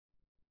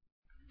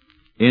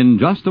In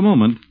just a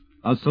moment,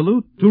 a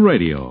salute to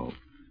radio.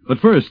 But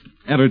first,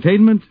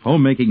 entertainment,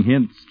 homemaking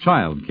hints,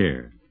 child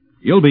care.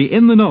 You'll be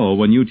in the know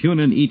when you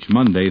tune in each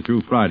Monday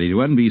through Friday to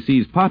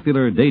NBC's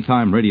popular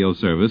daytime radio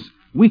service,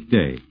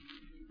 Weekday.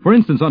 For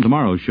instance, on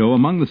tomorrow's show,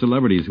 among the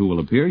celebrities who will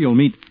appear, you'll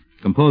meet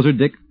composer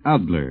Dick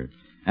Adler.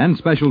 And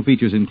special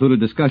features include a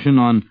discussion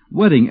on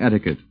wedding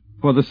etiquette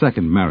for the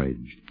second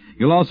marriage.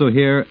 You'll also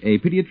hear a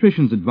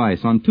pediatrician's advice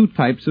on 2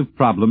 types of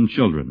problem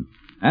children.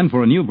 And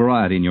for a new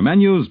variety in your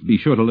menus, be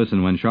sure to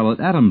listen when Charlotte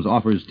Adams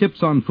offers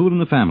tips on food in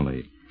the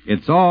family.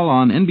 It's all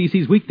on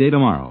NBC's Weekday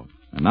tomorrow.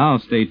 And now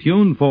stay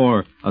tuned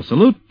for A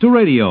Salute to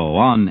Radio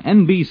on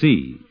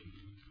NBC.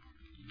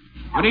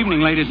 Good evening,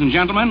 ladies and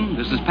gentlemen.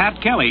 This is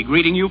Pat Kelly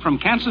greeting you from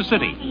Kansas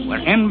City, where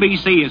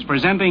NBC is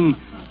presenting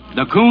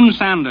the Coon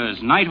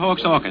Sanders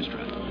Nighthawks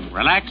Orchestra.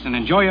 Relax and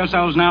enjoy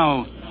yourselves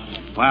now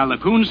while the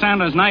Coon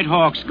Sanders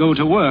Nighthawks go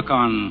to work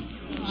on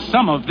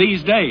Some of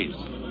These Days.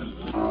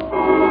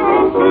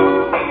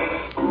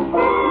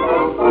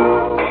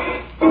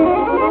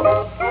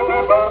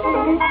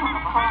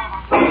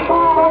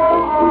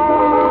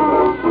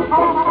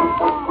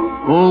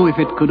 Oh, if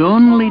it could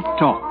only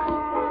talk,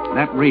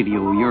 that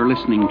radio you're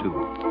listening to.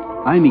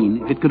 I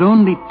mean, if it could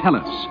only tell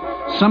us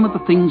some of the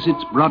things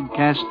it's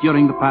broadcast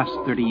during the past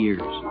 30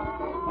 years.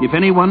 If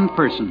any one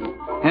person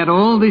had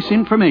all this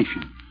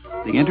information,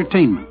 the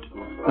entertainment,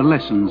 the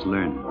lessons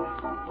learned,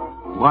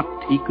 what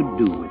he could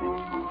do with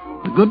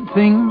it. The good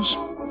things.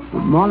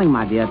 Good morning,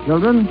 my dear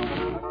children.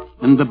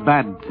 And the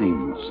bad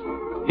things.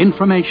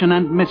 Information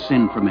and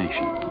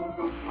misinformation.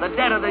 The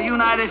debt of the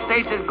United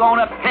States has gone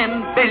up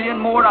 $10 billion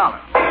more.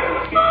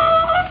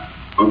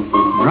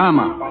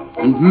 Drama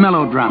and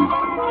melodrama.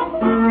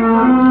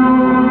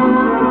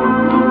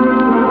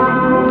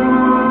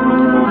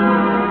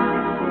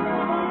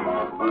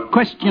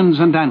 Questions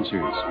and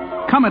answers.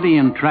 Comedy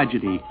and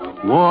tragedy.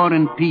 War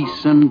and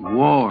peace and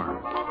war.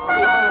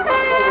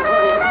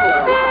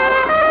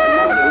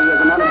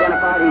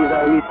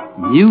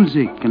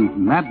 Music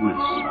and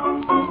madness.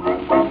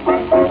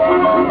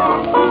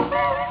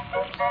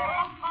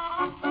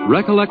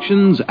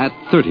 Recollections at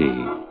 30.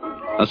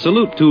 A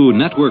salute to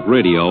network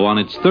radio on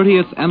its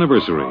 30th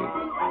anniversary.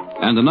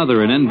 And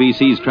another in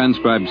NBC's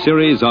transcribed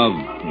series of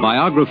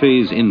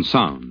Biographies in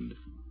Sound.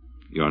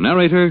 Your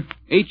narrator,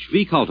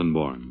 H.V.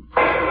 Kaltenborn.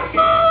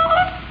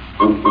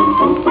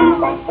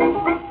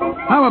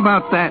 How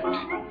about that?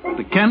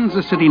 The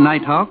Kansas City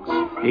Nighthawks,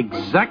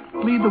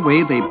 exactly the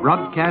way they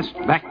broadcast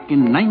back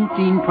in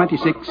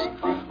 1926,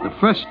 the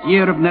first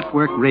year of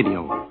network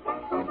radio.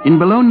 In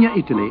Bologna,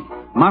 Italy,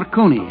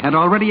 Marconi had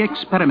already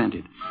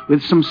experimented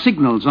with some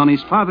signals on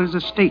his father's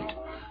estate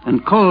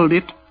and called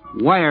it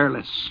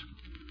wireless.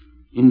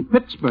 In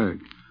Pittsburgh,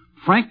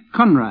 Frank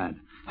Conrad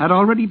had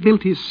already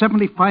built his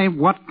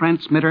 75-watt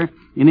transmitter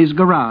in his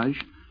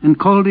garage and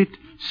called it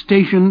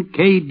Station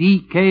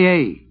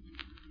KDKA.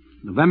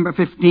 November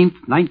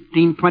 15th,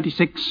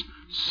 1926,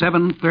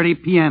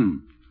 7:30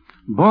 p.m.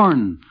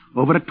 Born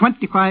over a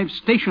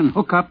 25-station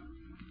hookup,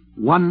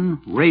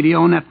 one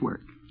radio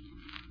network.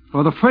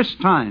 For the first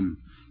time,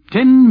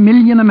 10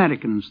 million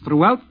Americans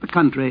throughout the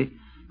country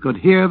could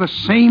hear the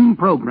same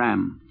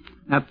program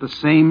at the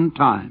same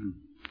time.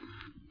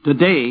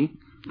 Today,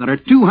 there are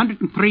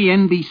 203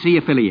 NBC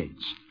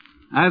affiliates.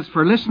 As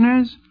for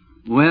listeners,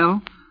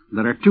 well,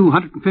 there are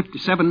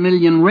 257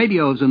 million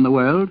radios in the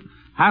world,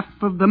 half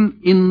of them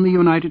in the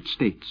United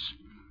States.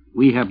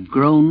 We have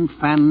grown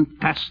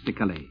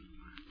fantastically.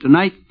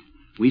 Tonight,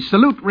 we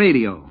salute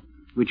radio,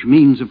 which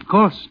means, of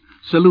course,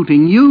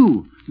 saluting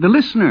you, the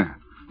listener.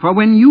 For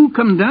when you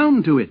come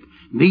down to it,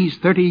 these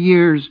 30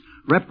 years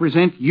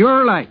represent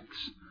your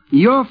likes,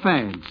 your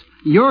fads,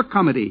 your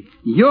comedy,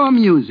 your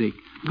music.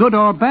 Good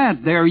or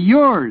bad, they're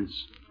yours.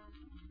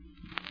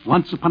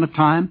 Once upon a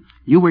time,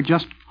 you were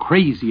just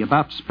crazy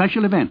about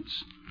special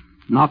events.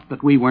 Not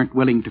that we weren't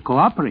willing to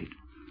cooperate.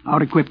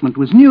 Our equipment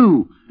was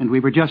new, and we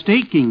were just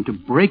aching to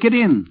break it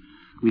in.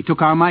 We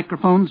took our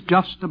microphones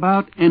just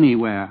about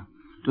anywhere.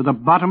 To the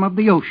bottom of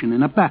the ocean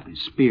in a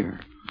bathysphere.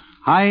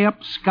 High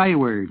up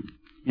skyward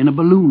in a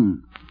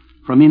balloon.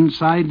 From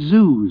inside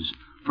zoos.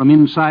 From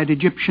inside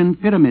Egyptian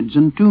pyramids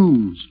and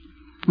tombs.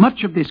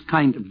 Much of this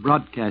kind of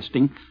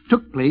broadcasting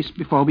took place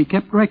before we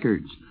kept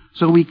records,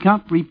 so we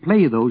can't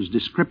replay those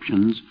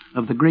descriptions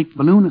of the great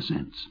balloon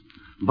ascents.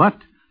 But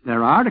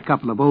there are a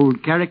couple of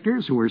old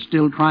characters who are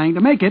still trying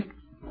to make it.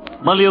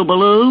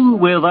 Balloo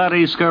with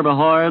Artie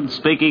Skerberhorn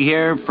speaking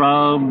here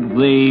from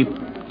the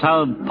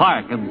town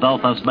park in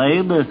Belfast,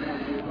 Maine,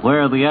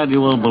 where the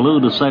annual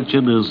balloon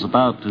ascension is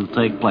about to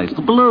take place.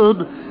 The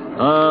balloon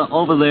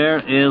over there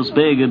is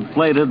being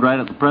inflated right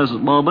at the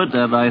present moment,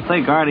 and I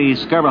think Artie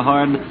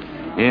Skerberhorn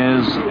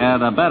is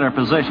in a better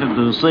position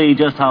to see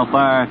just how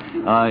far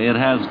it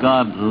has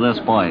gone to this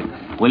point.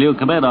 Will you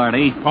come in,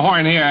 Artie?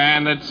 Horn here,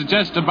 and it's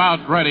just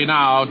about ready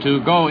now to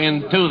go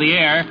into the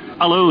air.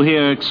 Balloo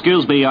here.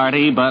 Excuse me,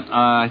 Artie, but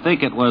I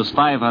think it was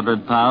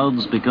 500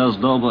 pounds because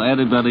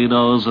anybody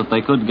knows that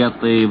they couldn't get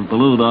the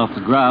balloon off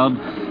the ground.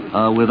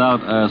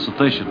 without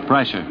sufficient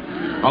pressure.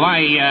 Well,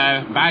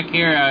 back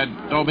here,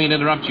 don't mean to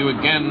interrupt you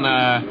again,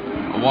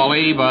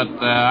 Wally, but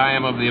I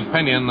am of the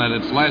opinion that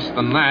it's less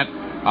than that.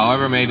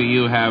 However, maybe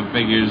you have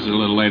figures a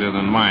little later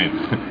than mine.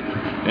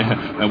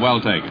 Yeah,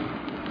 well taken.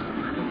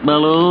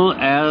 Balloo,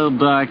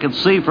 and I can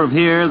see from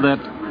here that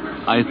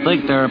I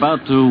think they're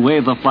about to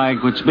wave the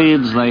flag, which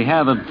means they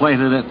have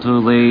inflated it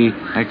to the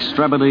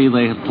extremity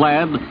they had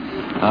planned.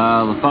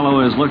 The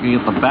fellow is looking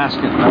at the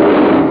basket.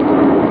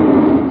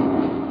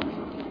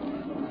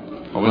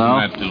 Oh,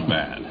 isn't that too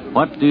bad?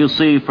 What do you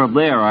see from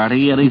there,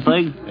 Artie?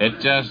 Anything? It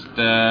just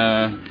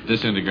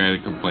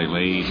disintegrated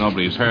completely.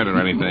 Nobody's hurt or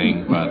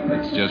anything, but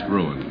it's just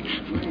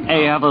ruined.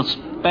 They have a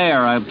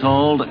spare, I'm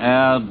told,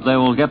 and they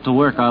will get to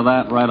work on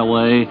that right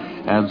away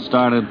and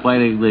start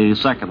inflating the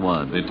second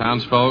one. The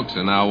townsfolk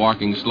are now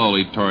walking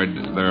slowly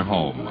toward their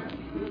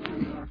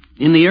home.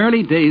 In the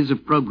early days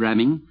of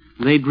programming,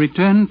 they'd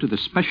return to the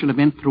special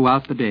event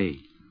throughout the day.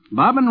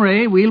 Bob and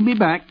Ray, we'll be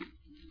back.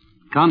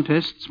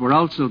 Contests were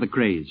also the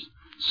craze.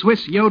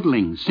 Swiss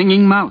yodeling,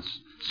 singing mouse,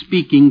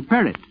 speaking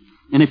parrot.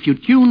 And if you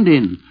tuned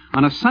in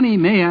on a sunny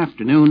May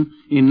afternoon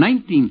in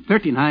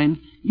 1939,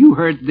 you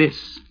heard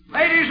this.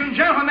 Ladies and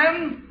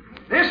gentlemen,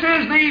 this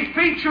is the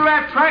feature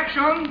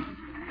attraction,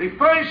 the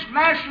first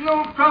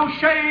national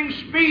crocheting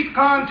speed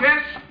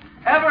contest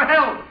ever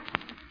held.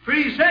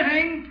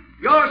 Presenting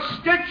your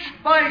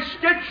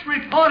stitch-by-stitch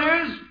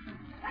reporters,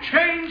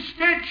 Chain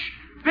Stitch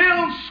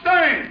Bill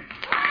Stern.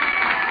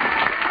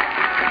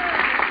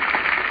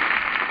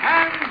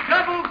 And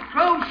double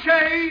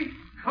crochet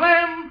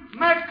Clem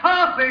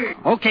McCarthy.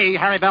 Okay,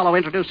 Harry Balloo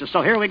introduces,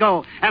 so here we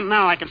go. And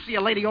now I can see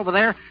a lady over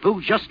there who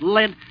just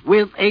led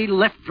with a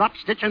left drop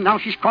stitch, and now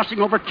she's crossing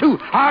over 2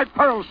 hard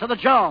pearls to the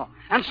jaw.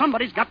 And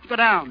somebody's got to go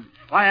down.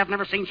 Why, I've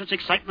never seen such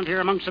excitement here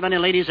among so many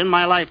ladies in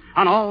my life,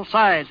 on all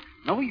sides.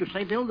 No, you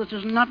say, Bill, this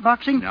is not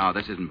boxing? No,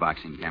 this isn't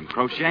boxing, Cam.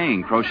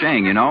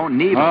 Crocheting, you know,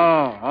 needle.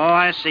 Oh,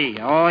 I see.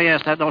 Oh,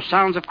 yes, those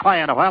sounds of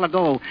quiet a while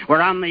ago. We're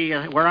on the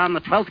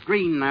 12th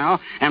green now,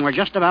 and we're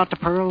just about to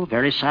purl.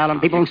 Very silent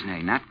people.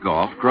 Nay, not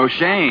golf.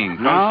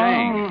 Crocheting.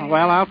 No,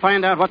 well, I'll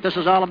find out what this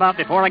is all about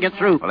before I get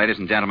through. Well, ladies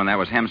and gentlemen, that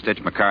was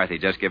Hemstitch McCarthy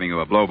just giving you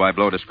a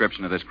blow-by-blow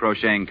description of this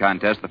crocheting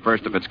contest, the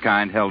first of its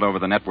kind held over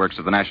the networks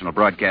of the National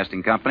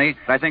Broadcasting Company.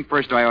 I think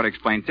first I ought to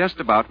explain just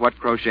about what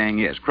crocheting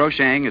is.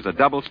 Crocheting is a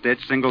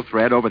double-stitch, single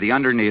thread over the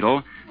under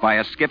needle by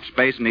a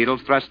skip-space needle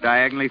thrust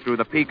diagonally through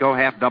the picot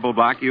half-double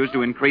block used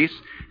to increase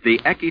the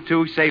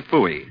equitu se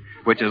fui,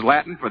 which is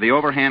Latin for the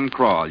overhand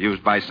crawl,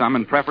 used by some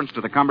in preference to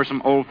the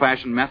cumbersome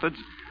old-fashioned methods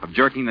of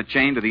jerking the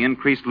chain to the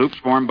increased loops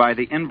formed by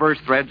the inverse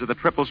threads of the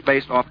triple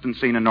space often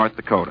seen in North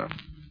Dakota.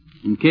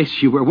 In case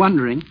you were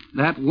wondering,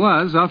 that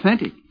was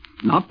authentic.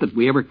 Not that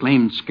we ever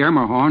claimed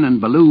Schermerhorn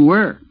and Balloo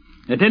were.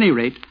 At any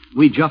rate,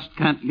 we just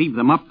can't leave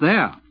them up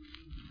there.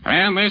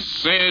 And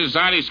this is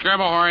Artie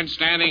Schermerhorn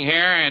standing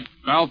here at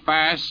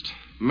Belfast,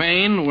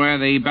 Maine, where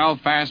the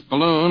Belfast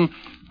balloon,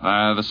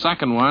 the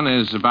second one,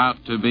 is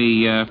about to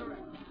be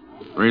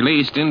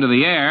released into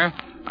the air.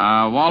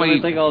 Wally...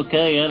 Everything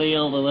okay, Eddie,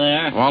 over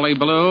there? Wally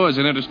Balloo, as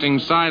an interesting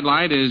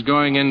sidelight, is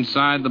going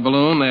inside the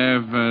balloon.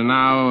 They've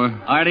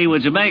now... Artie,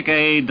 would you make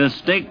a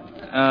distinct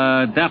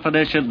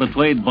definition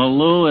between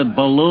Balloo and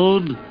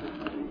balloon?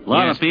 A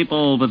lot of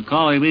people have been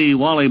calling me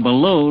Wally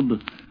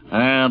Balloon.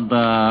 And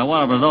I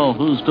wanted to know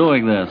who's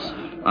doing this.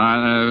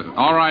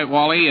 All right,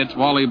 Wally. It's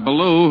Wally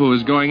Balloo who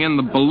is going in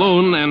the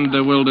balloon and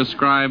will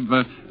describe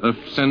the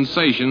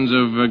sensations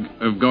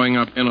of going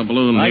up in a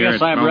balloon I here.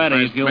 guess I'm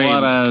ready. If you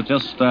want to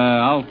just,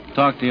 I'll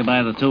talk to you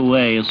by the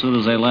two-way as soon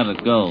as they let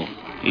it go.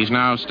 He's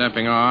now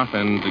stepping off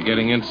and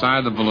getting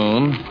inside the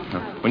balloon.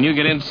 When you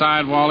get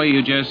inside, Wally,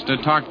 you just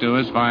talk to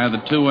us via the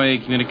two-way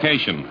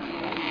communication.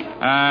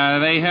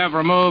 They have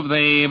removed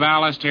the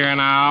ballast here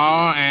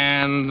now,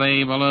 and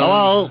the balloon...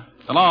 Hello?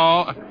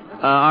 Hello?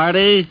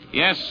 Artie?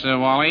 Yes,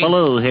 Wally?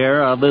 Balloo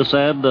here on this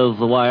end of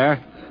the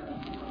wire.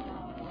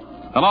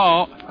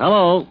 Hello?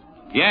 Hello?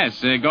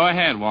 Yes, go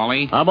ahead,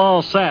 Wally. I'm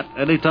all set.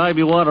 Anytime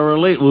you want to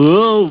release...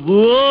 Whoa,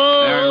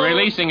 whoa! They're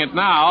releasing it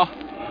now,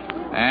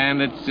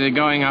 and it's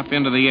going up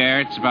into the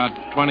air. It's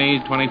about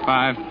 20,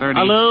 25, 30...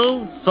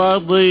 Hello?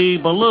 From the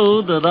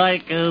balloon, and I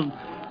can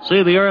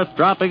see the Earth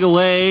dropping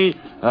away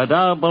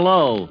down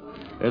below.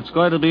 It's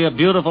going to be a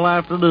beautiful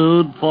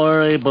afternoon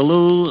for a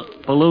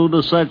balloon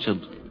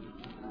ascension.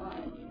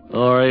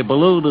 Or a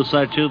balloon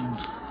ascension.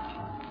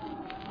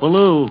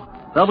 Balloo.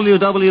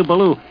 W.W.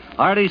 Balloo.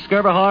 Artie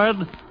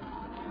Schermerhorn?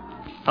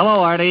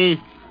 Hello,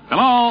 Artie.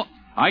 Hello.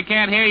 I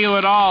can't hear you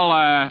at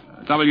all,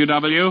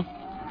 W.W.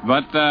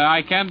 But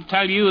I can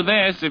tell you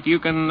this, if you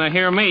can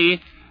hear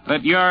me,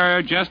 that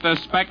you're just a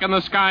speck in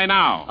the sky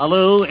now.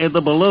 Hello, in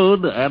the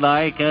balloon, and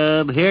I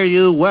can hear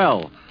you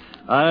well.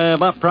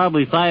 I'm up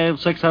probably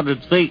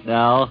 500-600 feet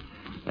now,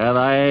 and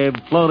I'm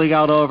floating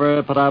out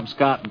over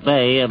Penobscot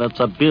Bay, and it's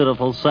a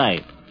beautiful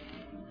sight.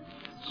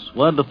 It's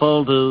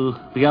wonderful to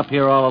be up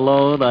here all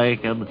alone. I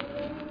can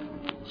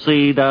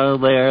see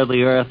down there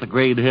the earth, the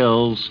green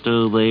hills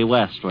to the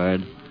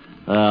westward.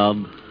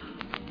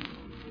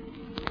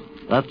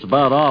 That's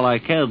about all I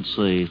can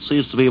see.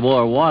 Seems to be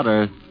more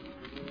water.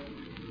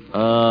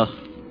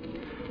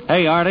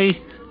 Hey,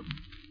 Artie.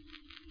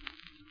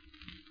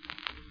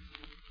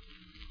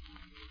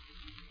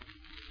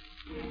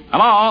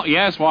 Hello?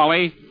 Yes,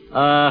 Wally?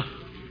 I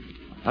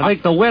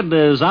think the wind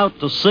is out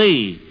to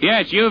sea.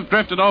 Yes, you've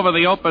drifted over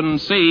the open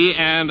sea,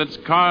 and it's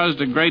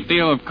caused a great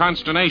deal of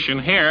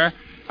consternation here.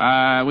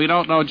 We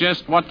don't know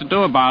just what to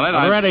do about it.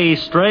 Are there any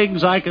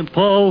strings I can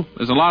pull?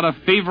 There's a lot of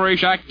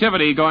feverish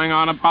activity going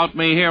on about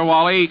me here,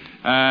 Wally,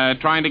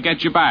 trying to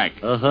get you back.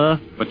 Uh-huh.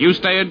 But you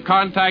stay in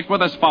contact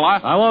with us, fella.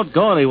 I won't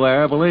go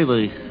anywhere, believe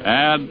me.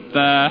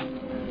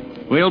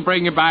 And, we'll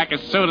bring you back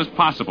as soon as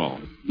possible.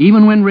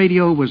 Even when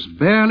radio was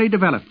barely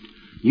developed,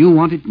 you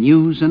wanted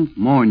news and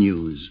more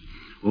news.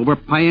 Over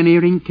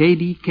pioneering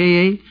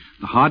KDKA,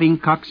 the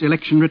Harding-Cox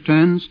election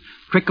returns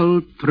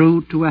trickled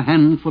through to a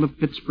handful of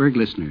Pittsburgh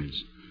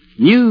listeners.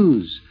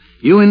 News.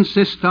 You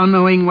insist on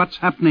knowing what's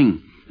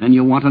happening, and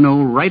you want to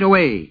know right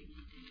away.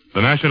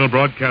 The National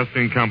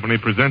Broadcasting Company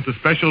presents a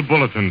special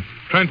bulletin,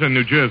 Trenton,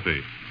 New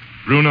Jersey.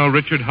 Bruno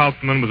Richard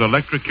Hauptmann was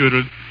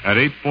electrocuted at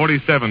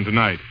 8:47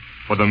 tonight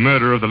for the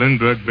murder of the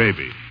Lindbergh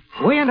baby.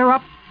 We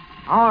interrupt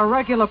our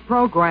regular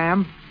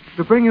program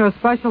to bring you a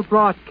special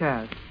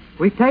broadcast.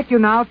 We take you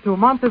now to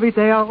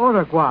Montevideo,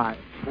 Uruguay.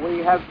 We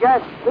have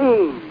just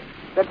seen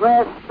the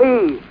Glass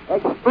B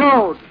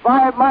explode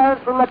 5 miles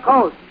from the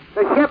coast.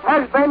 The ship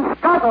has been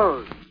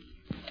scuttled.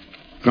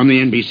 From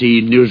the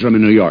NBC newsroom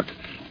in New York,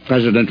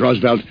 President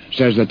Roosevelt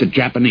says that the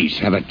Japanese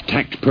have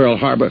attacked Pearl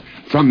Harbor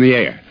from the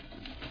air.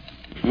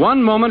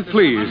 One moment,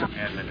 please.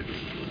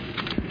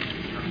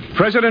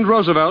 President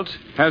Roosevelt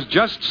has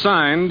just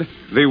signed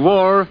the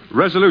war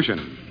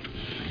resolution.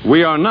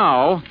 We are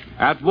now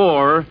at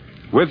war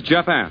with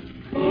Japan.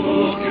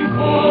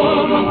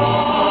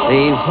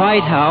 The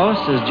White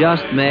House has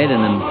just made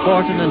an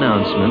important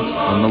announcement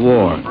on the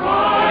war.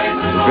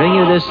 And to bring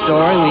you this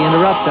story, we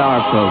interrupt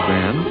our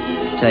program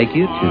to take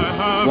you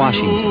to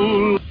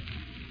Washington.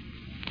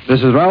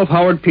 This is Ralph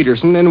Howard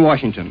Peterson in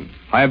Washington.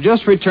 I have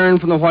just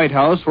returned from the White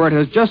House, where it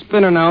has just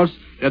been announced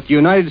that the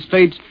United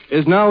States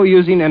is now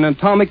using an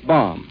atomic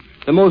bomb,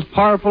 the most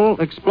powerful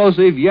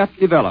explosive yet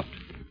developed.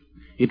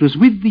 It was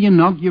with the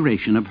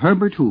inauguration of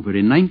Herbert Hoover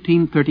in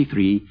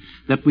 1933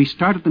 that we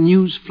started the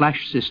news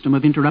flash system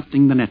of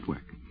interrupting the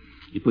network.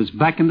 It was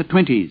back in the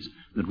 20s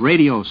that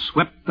radio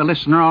swept the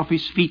listener off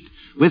his feet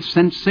with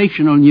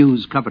sensational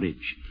news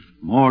coverage.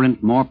 More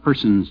and more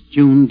persons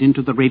tuned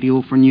into the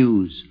radio for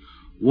news.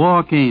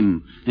 War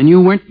came, and you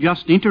weren't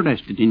just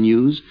interested in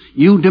news,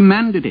 you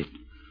demanded it.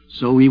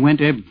 So we went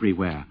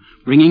everywhere,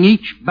 bringing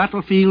each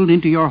battlefield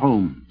into your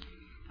home.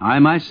 I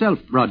myself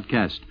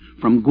broadcast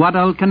from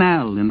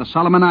Guadalcanal in the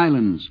Solomon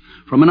Islands,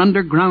 from an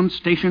underground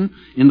station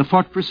in the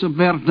fortress of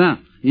Verdun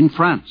in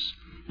France,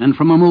 and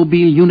from a mobile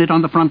unit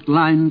on the front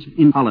lines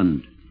in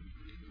Holland.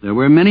 There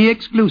were many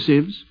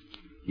exclusives.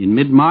 In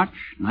mid-March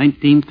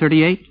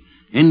 1938,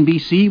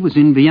 NBC was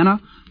in Vienna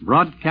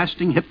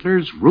broadcasting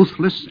Hitler's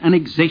ruthless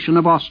annexation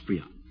of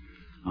Austria.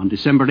 On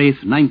December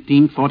 8th,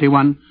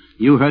 1941,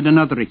 you heard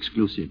another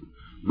exclusive,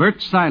 Bert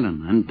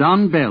Silen and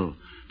Don Bell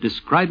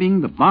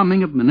describing the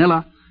bombing of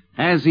Manila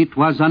as it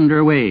was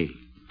underway.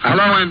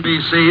 Hello,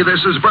 NBC.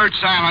 This is Bert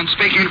Silen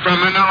speaking from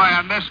Manila,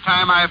 and this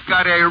time I've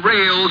got a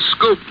real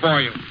scoop for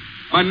you.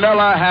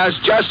 Manila has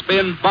just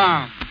been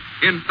bombed.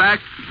 In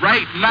fact,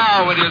 right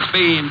now it is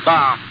being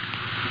bombed.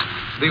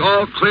 The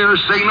all-clear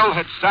signal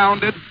had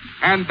sounded,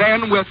 and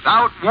then,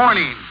 without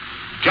warning,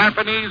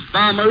 Japanese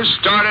bombers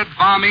started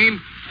bombing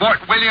Fort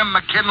William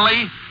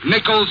McKinley,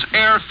 Nichols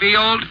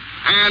Airfield,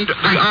 and the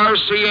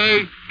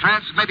RCA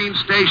transmitting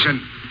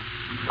station.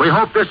 We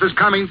hope this is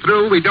coming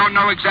through. We don't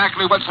know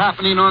exactly what's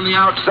happening on the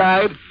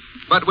outside,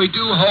 but we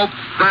do hope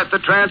that the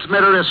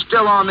transmitter is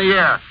still on the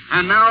air.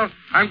 And now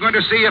I'm going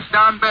to see if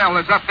Don Bell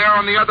is up there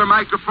on the other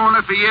microphone.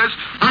 If he is,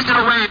 take it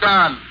away,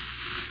 Don.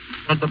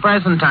 At the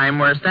present time,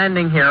 we're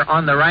standing here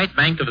on the right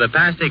bank of the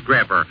Pasig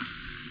River.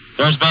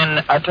 There's been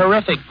a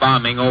terrific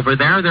bombing over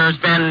there. There's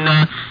been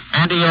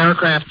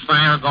anti-aircraft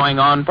fire going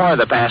on for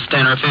the past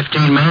 10 or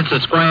 15 minutes.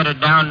 It's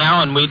quieted down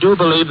now, and we do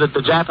believe that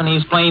the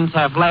Japanese planes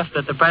have left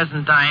at the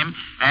present time,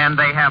 and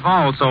they have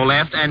also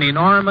left an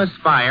enormous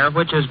fire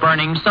which is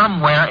burning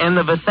somewhere in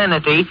the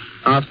vicinity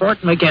of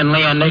Fort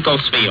McKinley and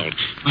Nicholsfield.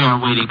 We are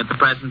waiting at the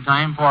present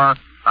time for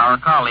our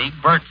colleague,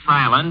 Bert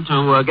Silen,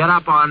 to get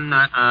up on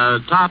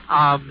top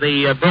of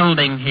the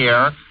building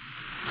here.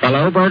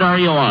 Hello, Bert, are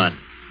you on?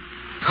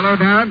 Hello,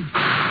 Don.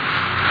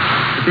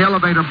 The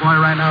elevator boy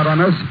ran out on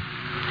us,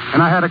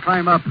 and I had to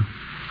climb up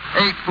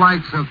 8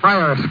 flights of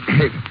fire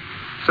escape,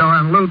 so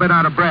I'm a little bit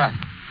out of breath.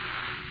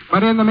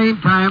 But in the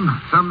meantime,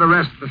 some of the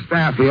rest of the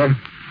staff here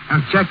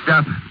have checked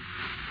up,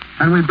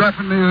 and we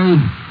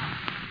definitely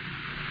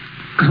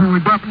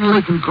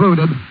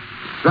concluded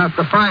that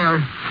the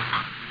fire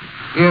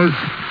is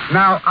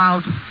now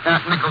out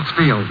at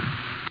Nicholsfield.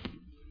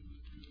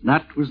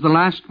 That was the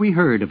last we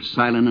heard of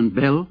Silen and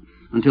Bell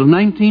until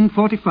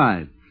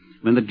 1945,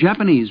 when the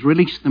Japanese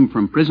released them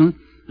from prison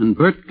and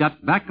Bert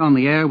got back on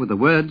the air with the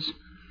words,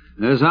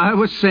 As I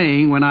was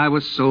saying when I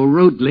was so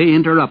rudely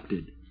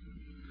interrupted,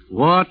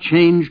 war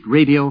changed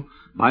radio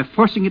by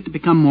forcing it to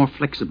become more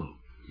flexible.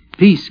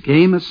 Peace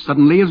came as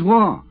suddenly as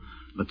war,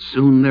 but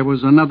soon there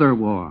was another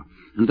war,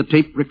 and the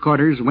tape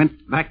recorders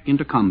went back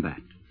into combat.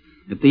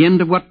 At the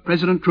end of what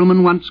President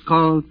Truman once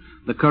called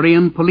the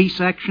Korean police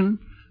action,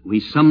 we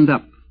summed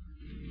up.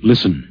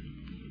 Listen.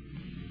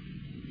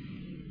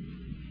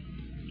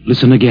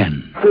 Listen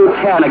again.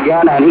 210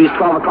 again, and he's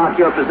 12 o'clock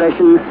your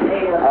position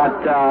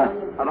at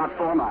about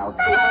 4 miles.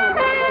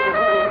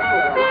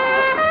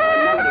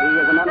 Negative, he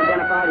isn't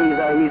unidentified.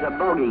 He's a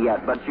bogey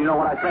yet, but you know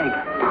what I think.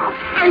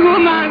 I will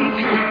not.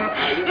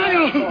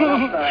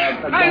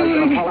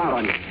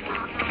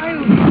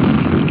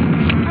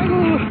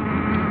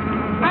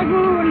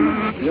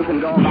 You can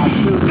go about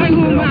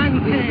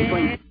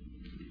 2.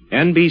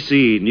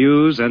 NBC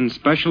News and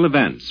Special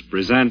Events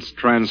presents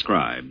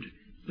Transcribed.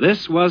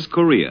 This was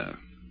Korea.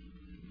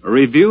 A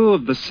review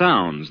of the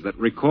sounds that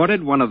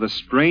recorded one of the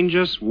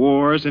strangest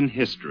wars in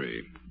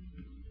history.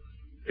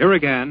 Here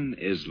again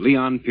is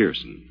Leon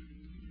Pearson.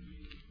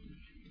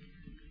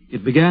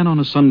 It began on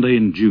a Sunday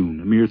in June,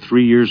 a mere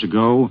 3 years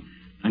ago,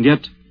 and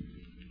yet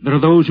there are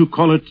those who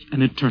call it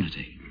an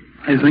eternity.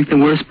 I think the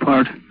worst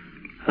part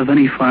of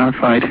any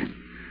firefight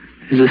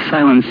is the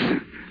silence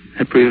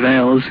that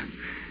prevails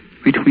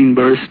between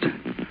bursts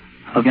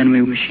of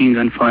enemy machine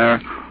gun fire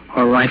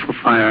or rifle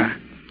fire.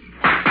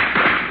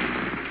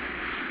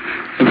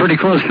 We're pretty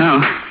close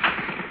now.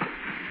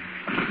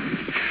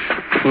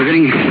 We're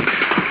getting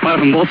fire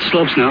from both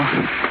slopes now.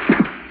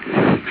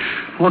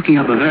 Walking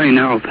up a very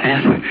narrow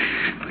path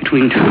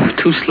between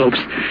two slopes,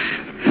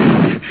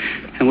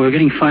 and we're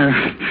getting fire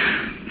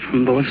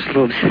from both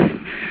slopes.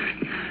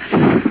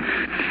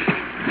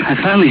 I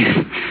finally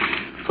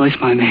placed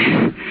my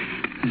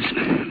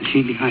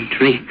machine behind a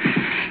tree,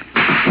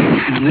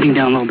 and I'm getting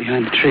down low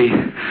behind the tree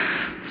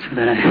so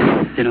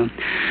that they don't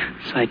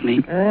sight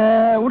me.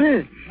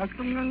 우리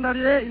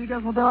낙동강다리의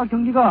일개소대와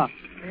경기가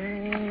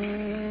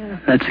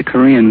That's a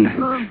Korean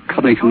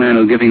company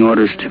commando giving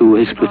orders to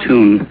his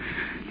platoon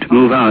to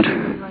move out,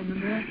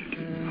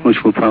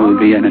 which will probably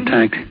be an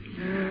attack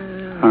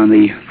on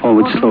the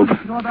forward slope.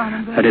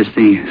 That is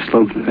the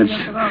slope that's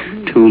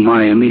to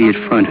my immediate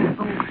front.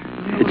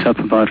 It's up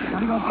about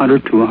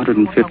 100 to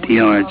 150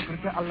 yards.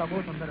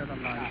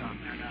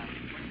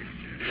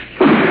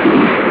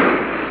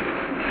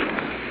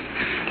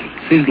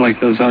 Seems like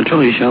those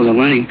artillery shells are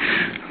landing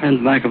right in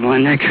the back of my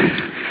neck,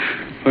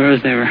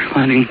 whereas they were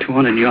landing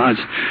 200 yards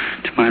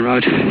to my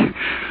right.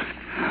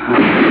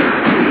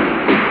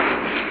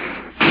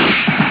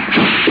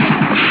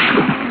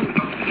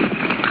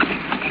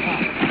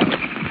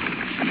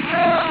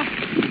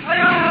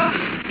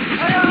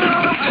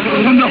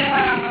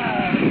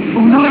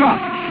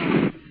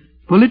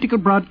 Political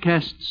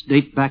broadcasts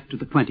date back to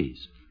the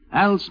 20s.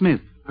 Al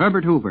Smith,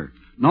 Herbert Hoover,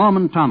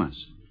 Norman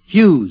Thomas,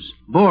 Hughes,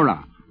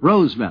 Bora,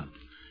 Roosevelt.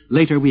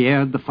 Later we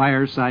aired the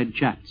fireside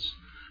chats.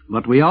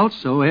 But we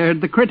also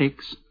aired the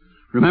critics.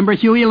 Remember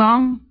Huey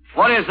Long?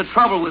 What is the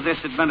trouble with this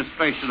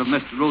administration of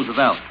Mr.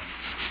 Roosevelt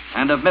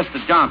and of Mr.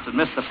 Johnson,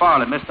 Mr.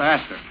 Farley, Mr.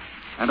 Astor,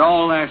 and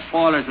all their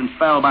spoilers and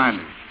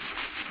spellbinders?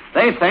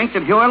 They think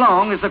that Huey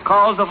Long is the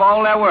cause of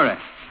all their worry.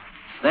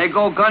 They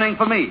go gunning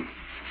for me.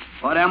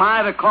 But am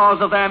I the cause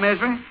of their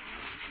misery?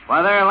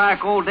 Why, they're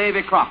like old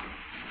Davy Crockett,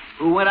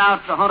 who went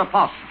out to hunt a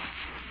possum.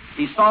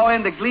 He saw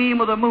in the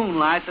gleam of the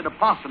moonlight that a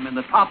possum in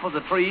the top of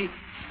the tree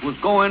was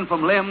going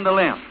from limb to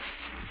limb.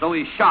 So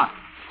he shot,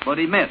 but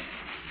he missed.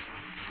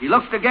 He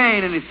looked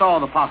again and he saw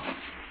the possum.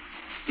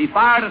 He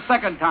fired a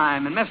second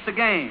time and missed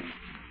again.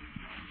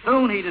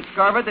 Soon he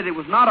discovered that it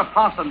was not a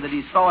possum that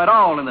he saw at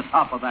all in the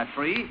top of that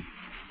tree.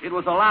 It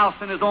was a louse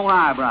in his own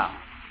eyebrow.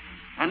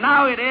 And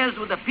now it is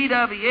with the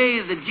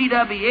PWAs, the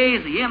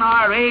GWAs, the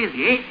NRAs,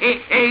 the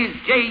AAAs,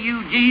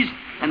 JUGs,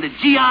 and the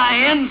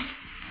GINs,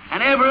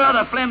 and every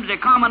other flimsy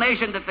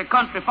combination that the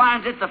country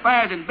finds its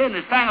affairs and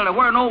business tangled to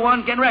where no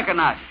one can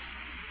recognize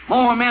it.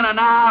 More men are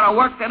now out of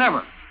work than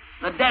ever.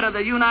 The debt of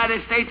the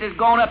United States has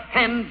gone up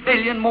 $10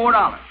 billion more.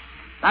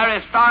 There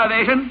is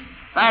starvation,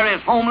 there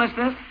is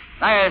homelessness,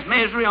 there is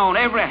misery on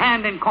every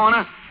hand and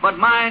corner, but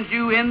mind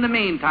you, in the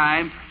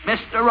meantime,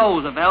 Mr.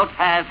 Roosevelt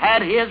has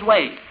had his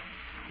way.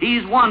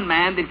 He's one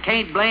man that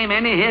can't blame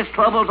any of his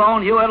troubles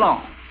on Huey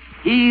Long.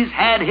 He's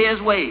had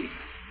his way.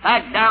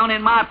 Back down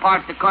in my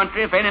part of the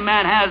country, if any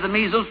man has the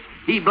measles,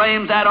 he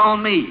blames that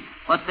on me.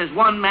 But there's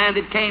one man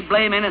that can't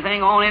blame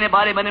anything on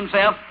anybody but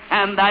himself,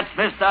 and that's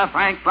Mr.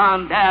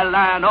 Franklin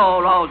Delano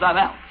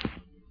Roosevelt.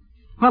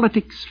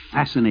 Politics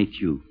fascinate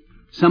you.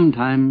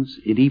 Sometimes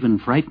it even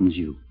frightens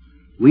you.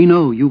 We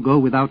know you go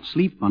without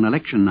sleep on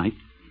election night.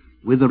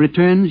 With the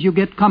returns, you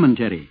get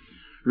commentary.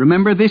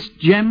 Remember this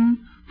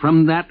gem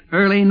from that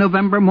early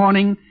November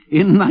morning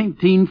in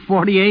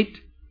 1948?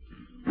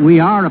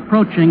 We are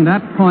approaching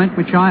that point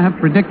which I have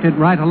predicted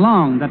right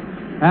along, that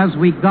as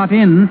we got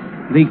in,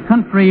 the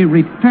country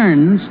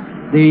returns,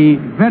 the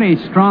very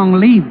strong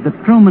lead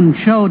that Truman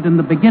showed in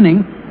the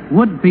beginning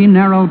would be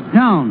narrowed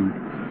down.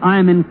 I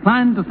am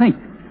inclined to think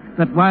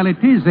that while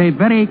it is a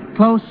very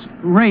close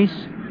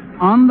race,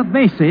 on the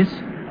basis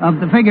of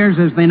the figures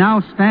as they now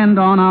stand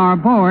on our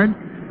board,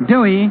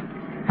 Dewey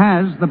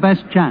has the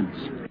best chance.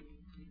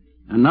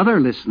 Another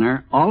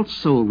listener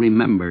also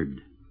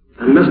remembered.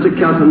 And Mr.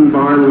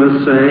 Kaltenborn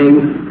was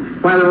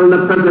saying, while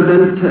the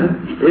president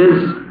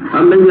is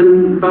 1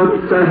 million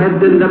votes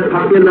ahead in the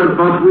popular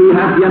vote, we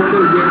have yet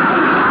to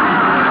hear.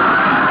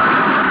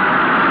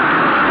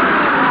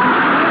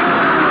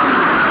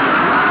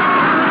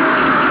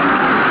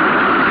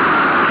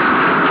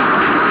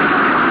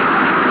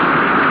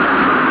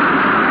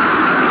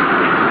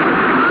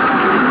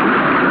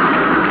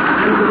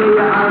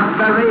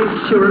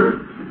 Sure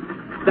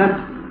that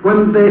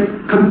when the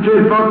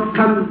country vote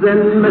comes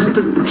in,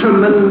 Mr.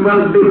 Truman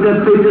will be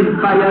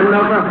defeated by an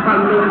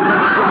overwhelming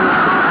majority.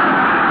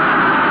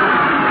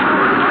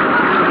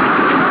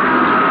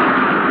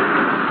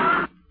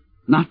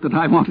 Not that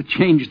I want to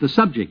change the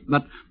subject,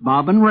 but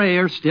Bob and Ray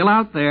are still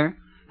out there,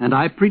 and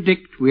I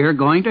predict we are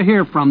going to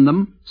hear from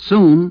them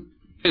soon.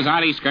 This is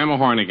Artie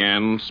Schermerhorn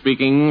again,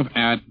 speaking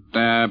at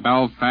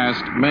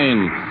Belfast,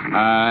 Maine.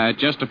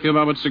 Just a few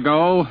moments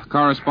ago,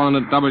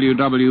 correspondent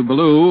W.W.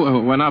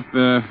 Balloo went up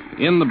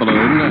in the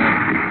balloon,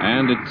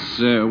 and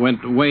it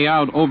went way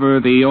out over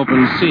the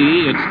open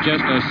sea. It's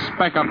just a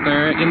speck up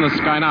there in the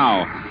sky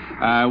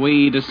now.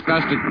 We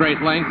discussed at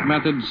great length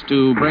methods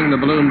to bring the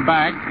balloon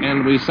back,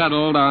 and we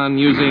settled on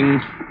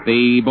using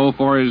the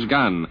Beaufort's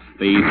gun.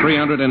 The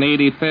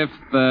 385th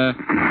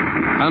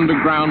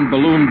Underground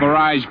Balloon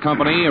Barrage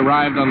Company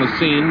arrived on the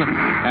scene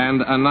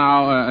and are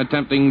now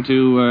attempting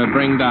to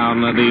bring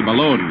down the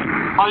balloon.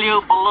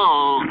 Balloo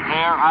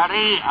here,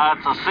 Artie.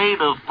 It's a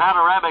scene of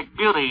panoramic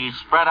beauty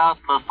spread out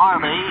before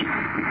me.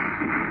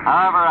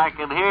 However, I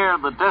can hear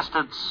in the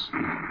distance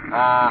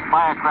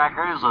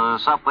firecrackers or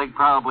something,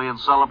 probably in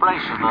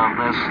celebration of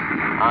this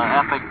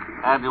epic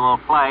annual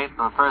flight,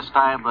 the first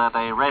time that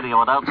a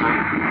radio announcer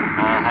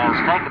has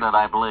taken it,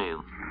 I believe.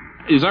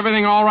 Is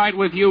everything all right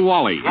with you,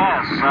 Wally?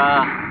 Yes,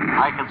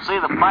 I can see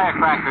the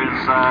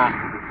firecrackers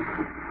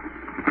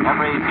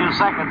every few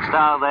seconds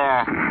down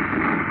there.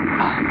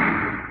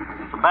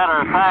 As a matter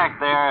of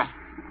fact,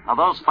 are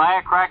those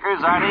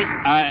firecrackers, Artie?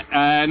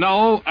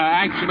 No,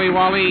 actually,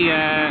 Wally,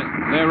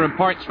 they're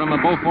reports from the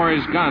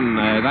Beaufort's gun.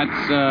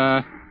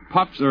 That's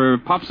puffs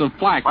of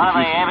flak. What are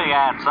they aiming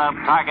at? Some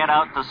target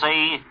out to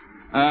sea?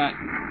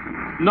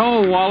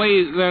 No,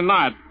 Wally, they're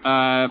not.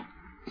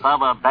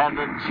 Some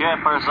abandoned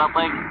ship or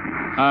something?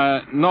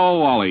 No,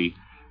 Wally.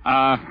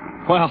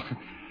 Well,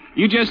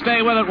 you just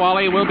stay with it,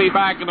 Wally. We'll be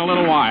back in a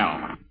little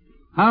while.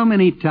 How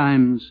many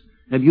times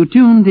have you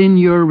tuned in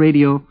your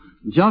radio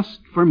just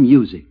for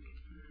music?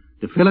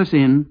 To fill us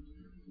in,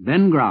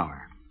 Ben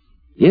Grauer.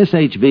 Yes,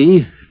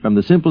 HB, from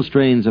the simple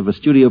strains of a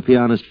studio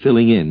pianist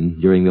filling in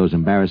during those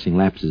embarrassing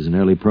lapses in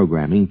early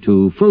programming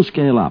to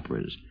full-scale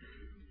operas.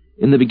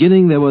 In the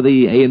beginning, there were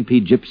the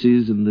A&P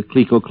Gypsies and the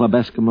Clico Club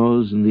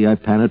Eskimos and the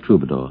Ipana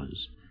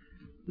Troubadours.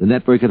 The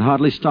network had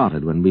hardly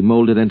started when we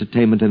molded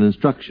entertainment and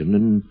instruction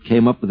and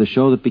came up with a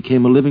show that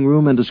became a living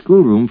room and a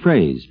schoolroom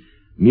phrase,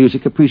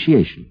 music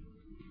appreciation.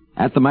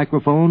 At the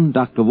microphone,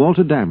 Dr.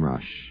 Walter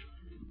Damrosch,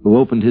 who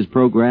opened his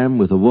program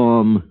with a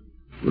warm,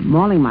 "Good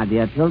morning, my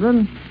dear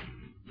children."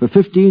 For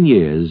 15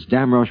 years,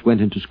 Damrosch went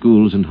into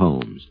schools and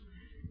homes.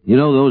 You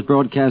know, those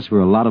broadcasts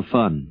were a lot of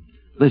fun.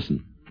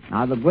 Listen.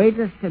 Now, the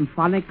greatest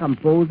symphonic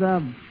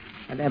composer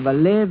that ever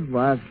lived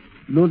was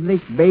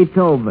Ludwig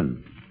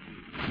Beethoven.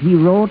 He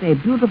wrote a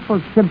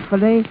beautiful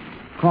symphony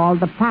called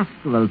the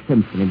Pastoral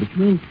Symphony, which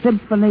means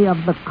Symphony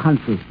of the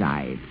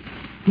Countryside.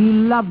 He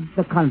loved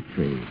the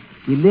country.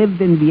 He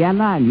lived in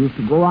Vienna and used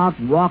to go out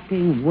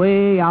walking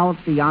way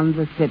out beyond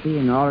the city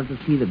in order to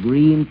see the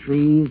green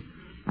trees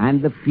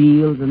and the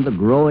fields and the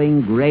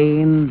growing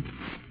grain.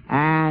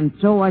 And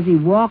so as he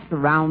walked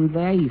around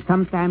there, he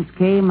sometimes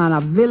came on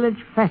a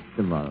village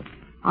festival,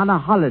 on a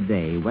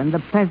holiday, when the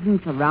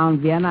peasants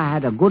around Vienna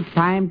had a good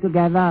time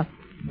together,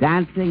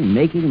 dancing,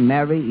 making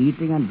merry,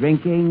 eating and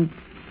drinking.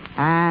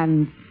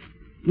 And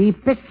he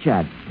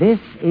pictured this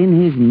in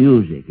his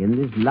music, in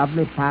this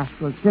lovely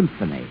pastoral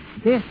symphony.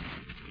 This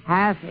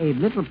has a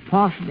little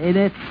portion in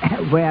it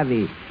where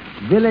the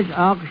village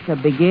orchestra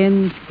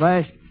begins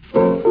first.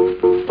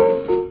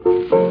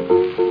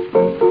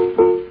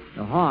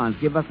 The horns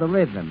give us the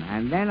rhythm,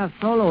 and then a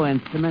solo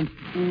instrument.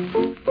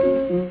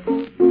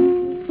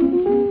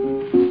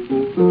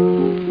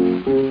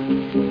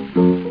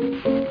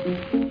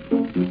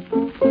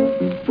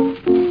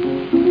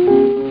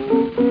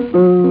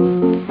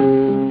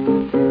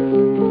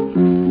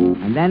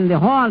 And then the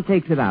horn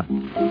takes it up.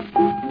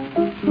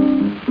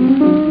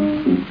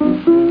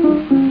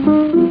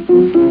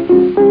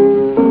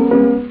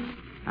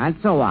 And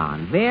so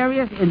on.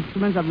 Various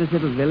instruments of this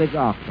little village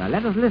orchestra.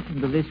 Let us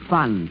listen to this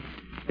fun.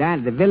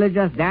 The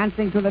villagers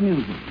dancing to the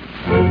music.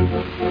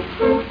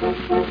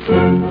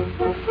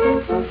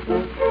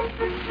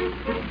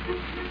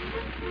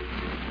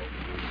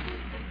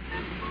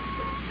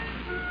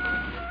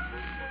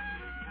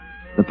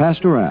 The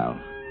Pastoral,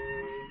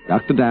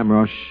 Dr.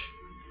 Damrosch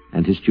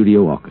and his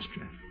studio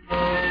orchestra.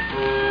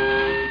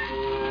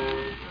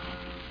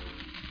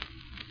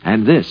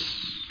 And this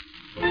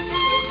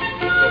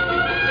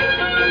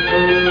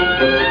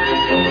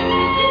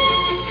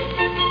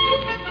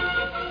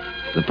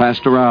the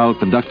Pastorale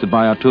conducted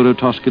by Arturo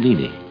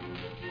Toscanini.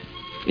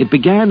 It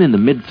began in the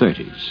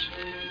mid-30s.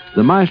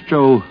 The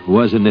maestro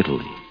was in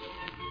Italy.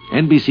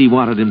 NBC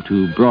wanted him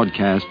to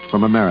broadcast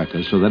from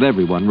America so that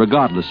everyone,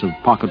 regardless of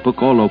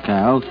pocketbook or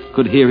locale,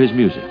 could hear his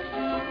music.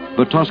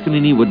 But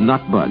Toscanini would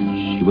not budge.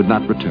 He would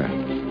not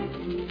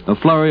return. A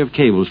flurry of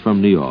cables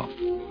from New York.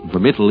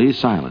 From Italy,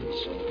 silence.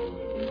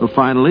 Well,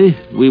 finally,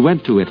 we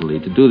went to Italy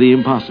to do the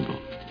impossible.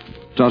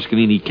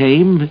 Toscanini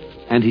came,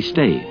 and he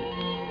stayed.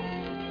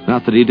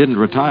 Not that he didn't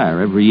retire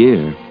every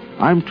year.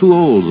 I'm too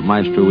old, the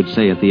maestro would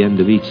say at the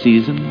end of each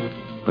season,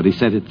 but he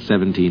said it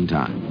 17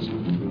 times.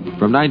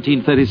 From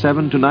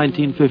 1937 to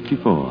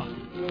 1954,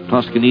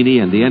 Toscanini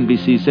and the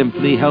NBC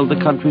Symphony held the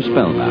country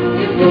spellbound.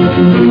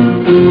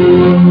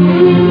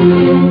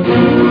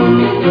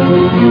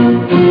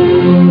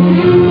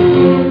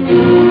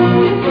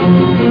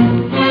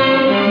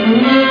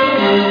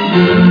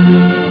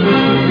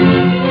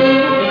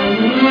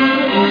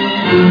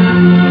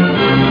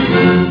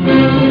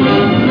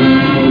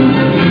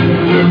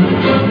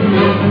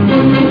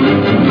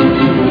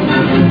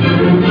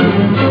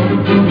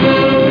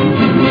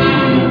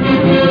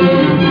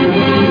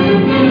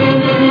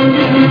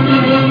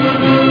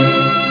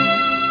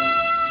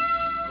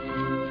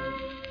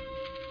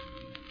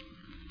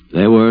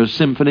 There were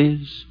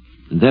symphonies,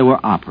 and there were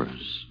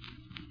operas.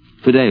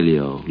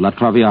 Fidelio, La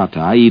Traviata,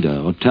 Aida,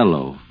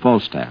 Otello,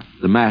 Falstaff,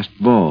 The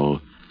Masked Ball,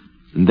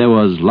 and there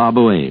was La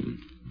Boheme.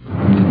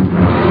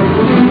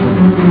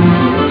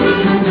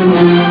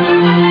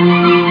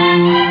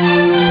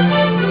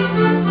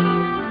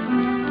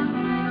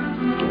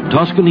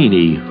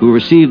 Toscanini, who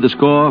received the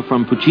score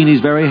from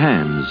Puccini's very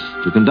hands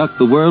to conduct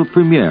the world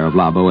premiere of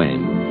La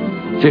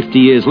Boheme. 50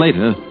 years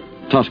later,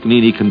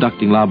 Toscanini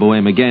conducting La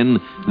Boheme again,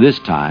 this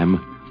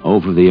time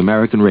over the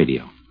American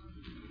radio.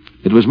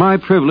 It was my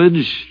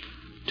privilege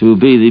to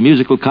be the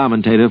musical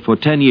commentator for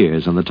 10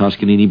 years on the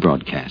Toscanini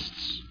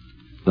broadcasts.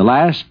 The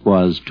last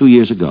was 2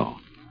 years ago.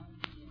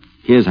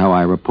 Here's how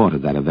I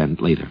reported that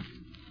event later.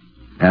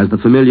 As the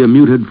familiar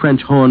muted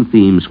French horn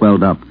theme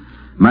swelled up,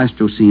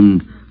 Maestro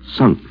seemed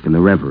sunk in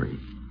a reverie.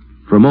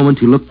 For a moment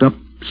he looked up,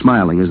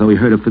 smiling as though he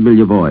heard a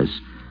familiar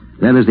voice.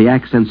 Then as the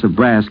accents of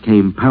brass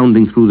came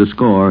pounding through the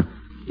score,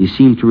 he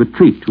seemed to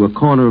retreat to a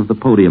corner of the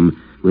podium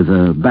with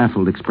a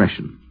baffled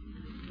expression.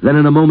 Then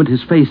in a moment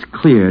his face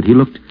cleared. He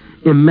looked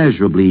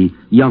immeasurably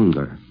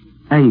younger,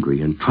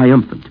 angry and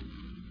triumphant.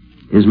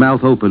 His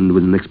mouth opened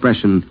with an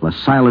expression, a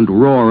silent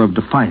roar of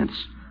defiance.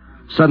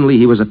 Suddenly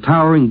he was a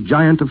towering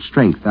giant of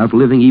strength,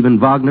 outliving even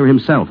Wagner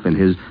himself in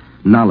his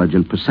knowledge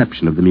and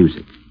perception of the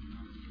music.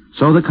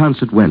 So the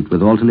concert went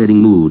with alternating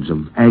moods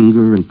of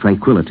anger and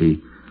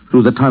tranquility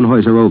through the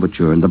Tannhäuser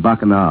Overture and the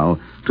Bacchanal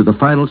to the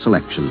final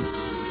selection,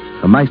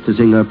 a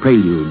Meistersinger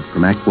prelude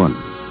from Act One.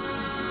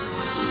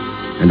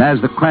 And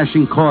as the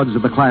crashing chords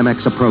of the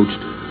climax approached,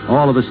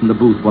 all of us in the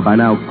booth were by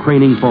now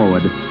craning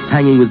forward,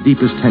 hanging with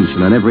deepest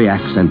tension on every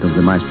accent of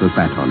the Maestro's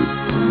baton.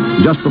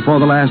 Just before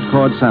the last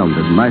chord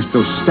sounded,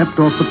 Maestro stepped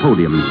off the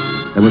podium.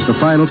 There was the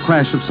final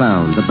crash of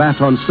sound. The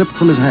baton slipped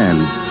from his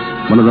hand.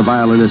 One of the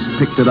violinists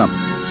picked it up,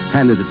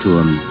 handed it to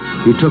him.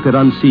 He took it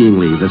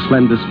unseeingly, the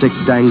slender stick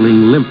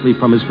dangling limply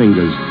from his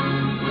fingers,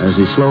 as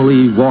he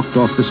slowly walked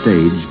off the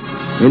stage,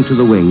 into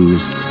the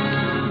wings,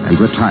 and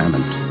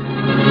retirement.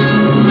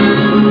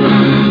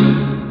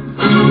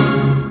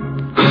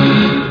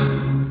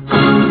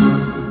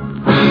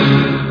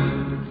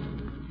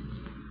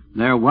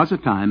 There was a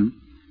time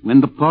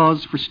when the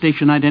pause for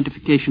station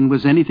identification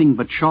was anything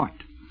but short.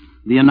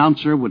 The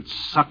announcer would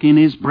suck in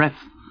his breath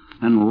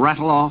and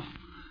rattle off,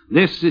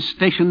 "This is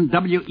station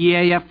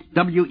WEAF,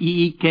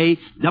 WEEK,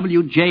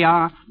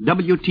 WJR,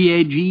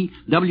 WTAG,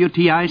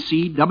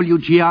 WTIC,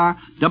 WGR,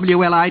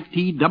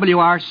 WLIT,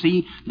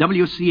 WRC,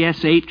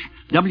 WCSH,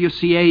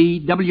 WCAE,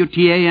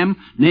 WTAM,"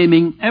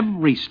 naming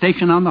every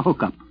station on the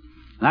hookup.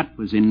 That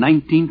was in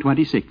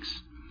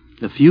 1926.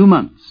 A few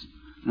months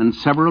and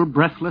several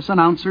breathless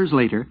announcers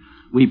later,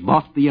 we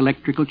bought the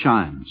electrical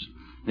chimes.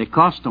 They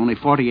cost only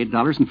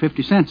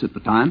 $48.50 at the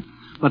time,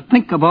 but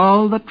think of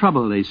all the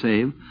trouble they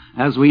save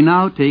as we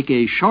now take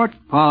a short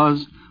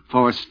pause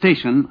for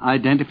station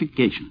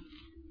identification.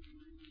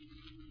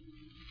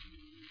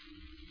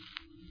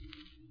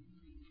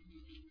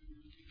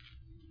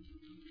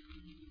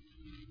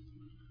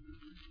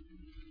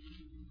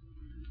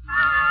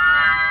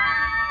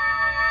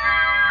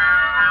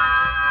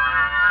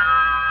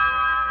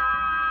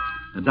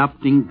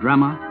 Adopting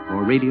drama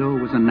or radio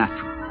was a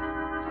natural.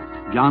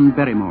 John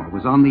Barrymore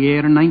was on the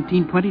air in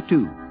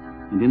 1922,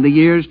 and in the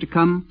years to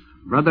come,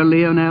 Brother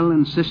Lionel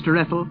and Sister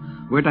Ethel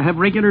were to have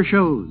regular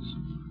shows.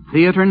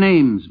 Theater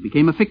names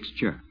became a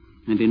fixture,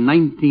 and in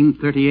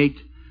 1938,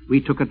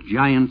 we took a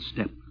giant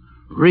step.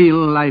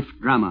 Real-life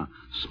drama,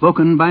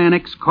 spoken by an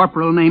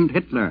ex-corporal named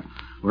Hitler,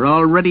 were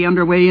already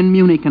underway in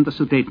Munich and the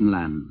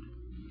Sudetenland.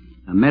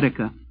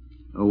 America,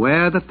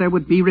 aware that there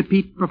would be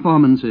repeat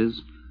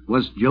performances,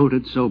 was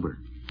jolted sober.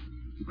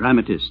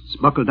 Dramatists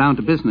buckled down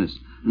to business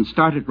and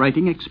started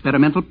writing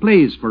experimental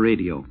plays for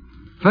radio.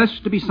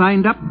 First to be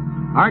signed up,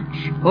 Arch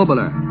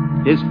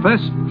Oboler. His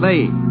first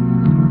play,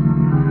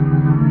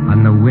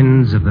 In the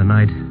winds of the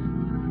night,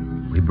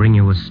 we bring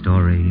you a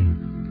story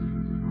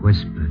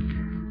whispered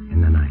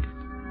in the night.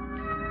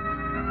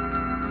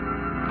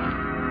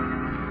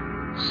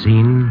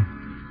 Scene,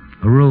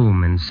 a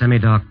room in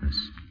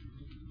semi-darkness.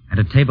 At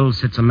a table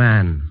sits a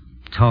man,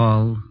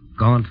 tall,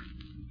 gaunt,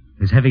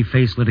 his heavy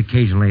face lit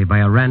occasionally by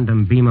a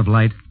random beam of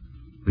light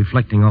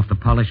reflecting off the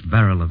polished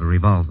barrel of a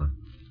revolver.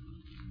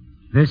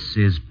 This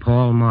is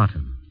Paul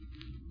Martin.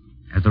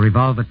 As the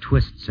revolver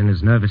twists in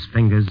his nervous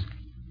fingers,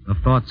 the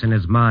thoughts in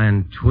his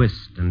mind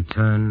twist and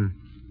turn,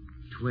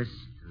 twist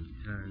and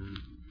turn,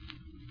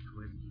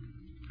 twist.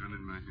 Gun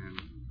in my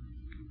hand.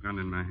 Gun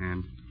in my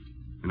hand.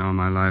 In all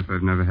my life,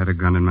 I've never had a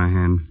gun in my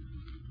hand.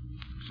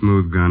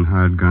 Smooth gun,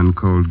 hard gun,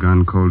 cold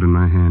in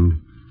my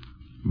hand.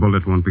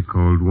 Bullet won't be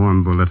cold.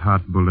 Warm bullet,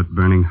 hot bullet,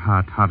 burning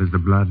hot, hot as the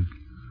blood.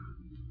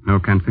 No,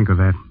 can't think of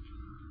that.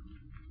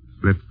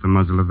 Lift the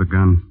muzzle of the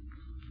gun.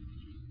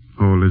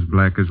 Hole as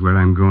black as where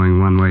I'm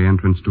going. One-way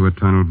entrance to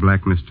eternal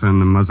blackness. Turn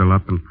the muzzle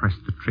up and press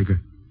the trigger.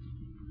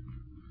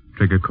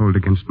 Trigger cold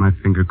against my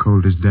finger.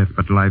 Cold as death,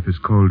 but life is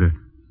colder.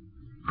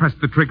 Press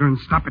the trigger and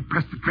stop it.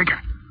 Press the trigger.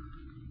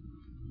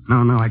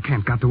 No, I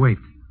can't. Got to wait.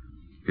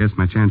 Here's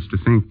my chance to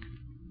think.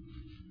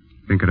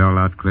 Think it all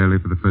out clearly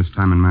for the first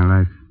time in my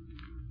life.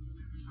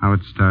 How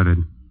it started.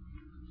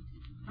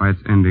 Why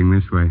it's ending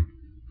this way.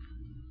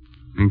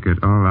 Think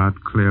it all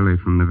out clearly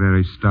from the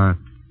very start.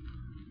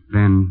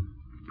 Then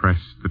press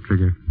the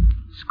trigger.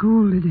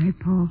 School today,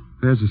 Paul.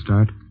 There's a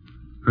start.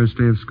 First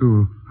day of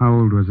school. How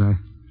old was I?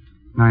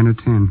 9 or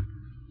 10.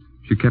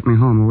 She kept me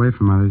home away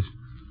from others.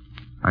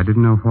 I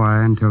didn't know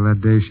why until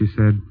that day she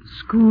said...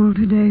 School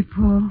today,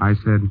 Paul. I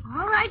said...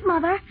 All right,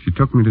 Mother. She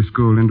took me to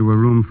school into a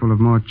room full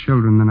of more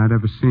children than I'd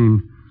ever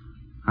seen.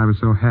 I was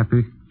so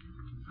happy.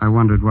 I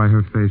wondered why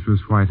her face was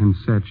white and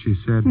set. She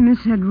said... Miss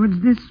Edwards,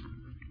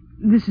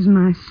 this is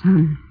my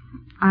son.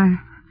 I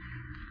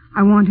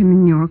want him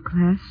in your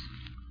class.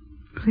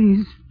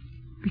 Please,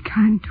 be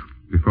kind to him.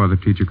 Before the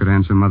teacher could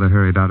answer, Mother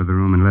hurried out of the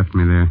room and left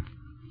me there.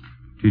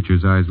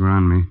 Teacher's eyes were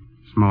on me.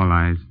 Small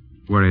eyes.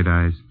 Worried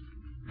eyes.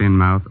 Thin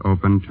mouth,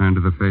 open, turned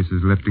to the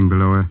faces lifting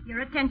below her.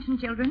 Your attention,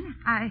 children.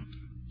 I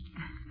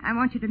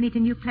want you to meet a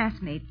new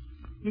classmate.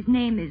 His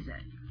name is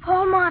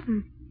Paul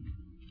Martin.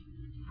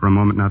 For a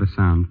moment, not a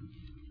sound.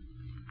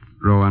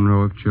 Row on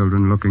row of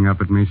children looking up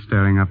at me,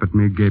 staring up at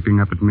me, gaping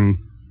up at me.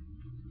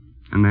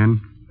 And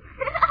then...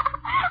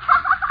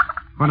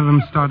 one of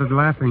them started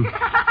laughing.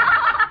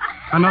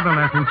 Another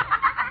laughing.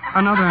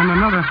 Another and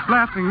another.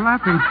 Laughing.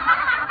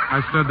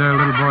 I stood there, a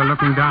little boy,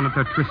 looking down at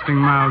their twisting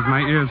mouths,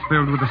 my ears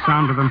filled with the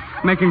sound of them,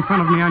 making fun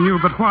of me, I knew,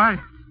 but why?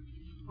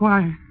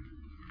 Why?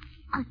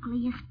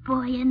 Ugliest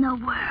boy in the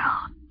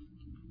world.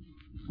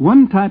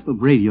 One type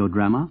of radio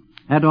drama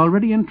had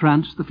already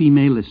entranced the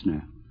female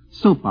listener.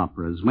 Soap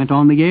operas went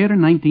on the air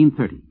in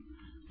 1930.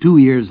 2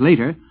 years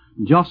later,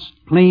 just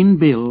plain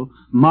Bill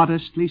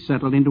modestly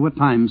settled into a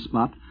time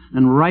spot,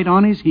 and right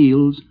on his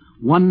heels,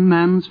 One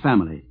Man's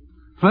Family.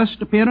 First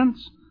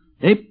appearance,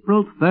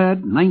 April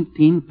 3rd,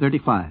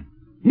 1935.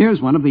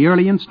 Here's one of the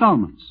early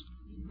installments.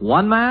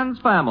 One Man's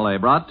Family,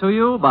 brought to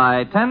you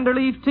by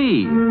Tenderleaf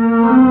Tea.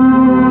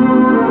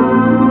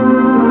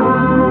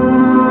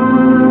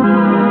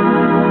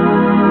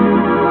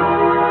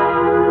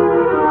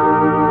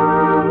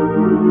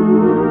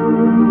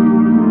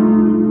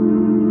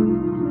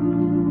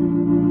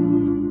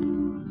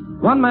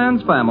 One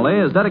Man's Family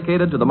is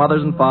dedicated to the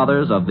mothers and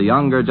fathers of the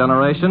younger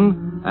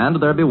generation and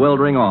their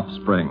bewildering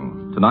offspring.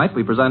 Tonight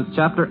we present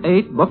Chapter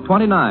 8, Book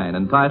 29,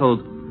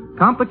 entitled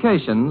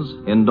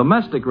Complications in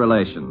Domestic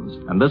Relations.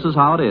 And this is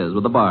how it is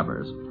with the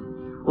Barbers.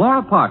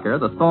 Laura Parker,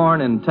 the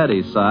thorn in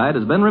Teddy's side,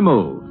 has been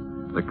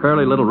removed. The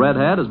curly little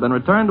redhead has been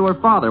returned to her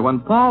father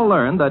when Paul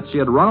learned that she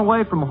had run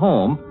away from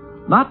home,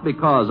 not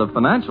because of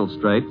financial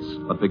straits,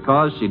 but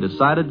because she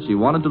decided she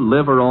wanted to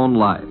live her own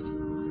life.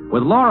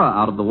 With Laura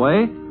out of the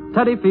way,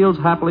 Teddy feels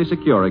happily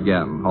secure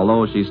again,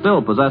 although she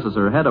still possesses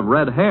her head of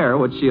red hair,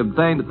 which she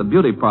obtained at the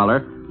beauty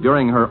parlor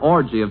during her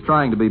orgy of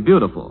trying to be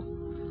beautiful.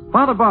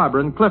 Father Barber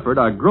and Clifford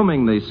are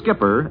grooming the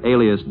skipper,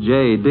 alias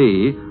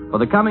J.D., for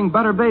the coming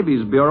Better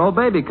Babies Bureau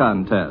baby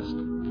contest.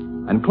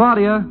 And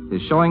Claudia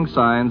is showing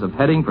signs of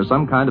heading for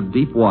some kind of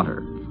deep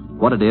water.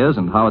 What it is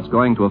and how it's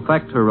going to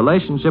affect her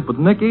relationship with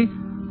Nicky,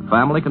 the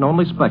family can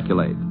only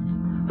speculate.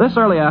 This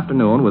early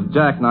afternoon, with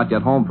Jack not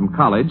yet home from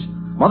college,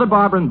 Mother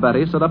Barbara and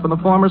Betty sit up in the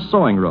former's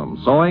sewing room,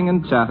 sewing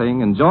and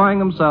chatting, enjoying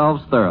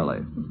themselves thoroughly.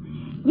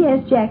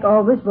 Yes, Jack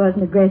always was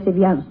an aggressive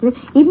youngster,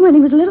 even when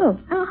he was little.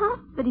 Uh-huh,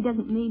 but he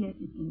doesn't mean it.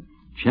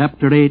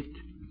 Chapter 8,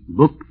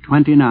 Book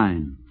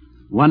 29.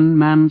 One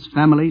Man's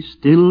Family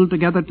still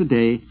together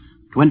today,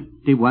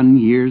 21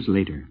 years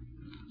later.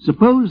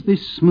 Suppose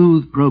this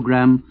smooth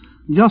program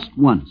just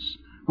once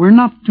were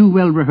not too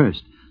well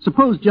rehearsed.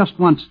 Suppose just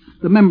once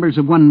the members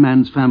of One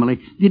Man's Family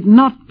did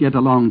not get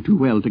along too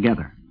well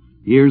together.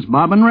 Here's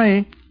Bob and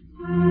Ray.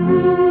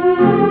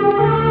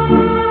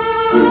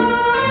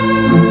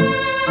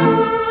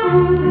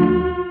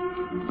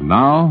 And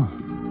now,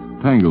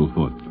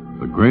 Tanglefoot,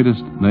 the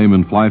greatest name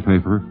in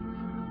flypaper,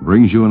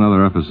 brings you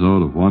another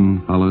episode of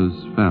One Fella's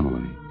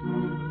Family.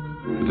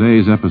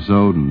 Today's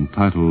episode,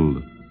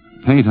 entitled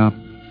Paint Up,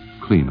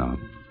 Clean Up,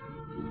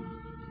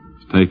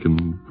 is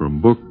taken from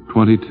Book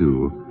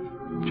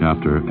 22,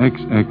 Chapter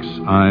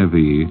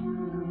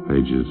XXIV,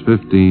 pages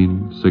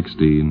 15,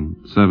 16,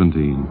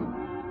 17,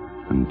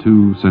 and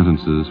 2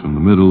 sentences from the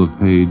middle of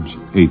page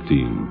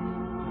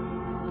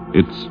 18.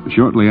 It's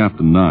shortly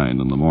after 9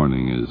 in the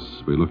morning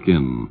as we look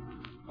in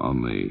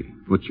on the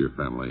Butcher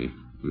family.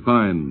 We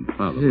find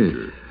Father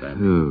Butcher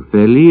standing.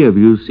 Fairly, have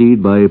you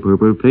seen my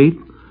purple paint?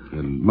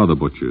 And Mother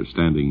Butcher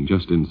standing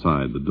just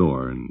inside the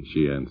door, and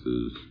she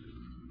answers,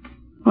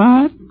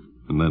 What?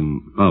 And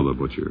then Father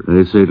Butcher.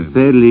 I said,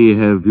 Fairly,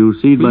 have you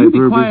seen Will my you be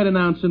purple... quiet,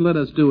 announcer, and let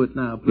us do it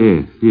now,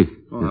 please? Yes.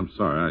 Oh, I'm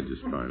sorry. I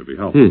just trying to be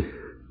helpful.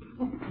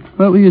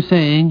 What were you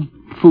saying,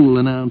 fool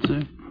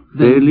announcer?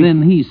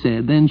 Then he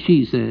said, then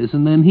she says,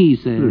 and then he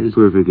says. It's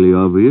perfectly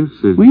obvious.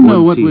 We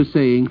know what we're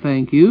saying,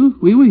 thank you.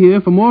 We were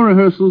here for more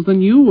rehearsals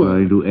than you were.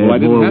 Trying to add I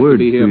didn't more have words to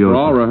be here to your... for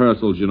all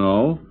rehearsals, you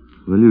know.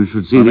 Well, you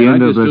should see the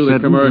end I of just the do the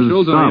sentence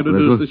commercials and I stop.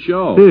 introduce the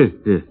show.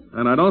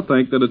 And I don't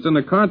think that it's in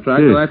the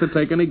contract that I have to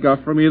take any guff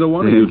from either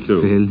one of you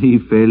two.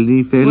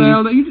 Fairly.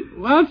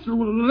 Well,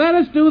 let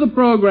us do the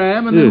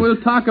program, and then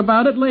we'll talk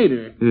about it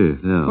later.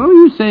 Now. What were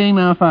you saying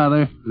now,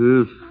 Father?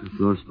 I've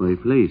lost my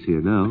place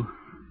here now.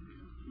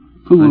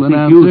 Fool I think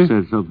announcer. you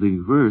said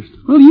something first.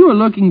 Well, you were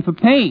looking for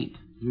paint.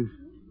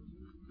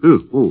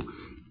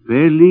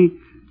 Fairly,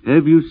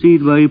 have you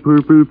seen my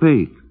purple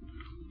paint?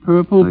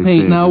 Purple I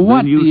paint. said, Now, and what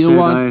then do you said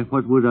want?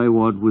 What would I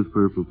want with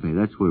purple paint?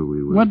 That's where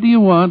we were. What do you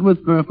want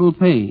with purple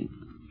paint?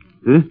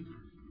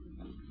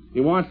 He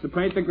wants to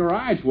paint the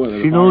garage with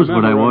it. She knows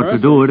what I want to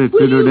do, and it's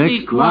in her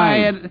next Be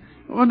quiet. line.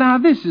 Well, now,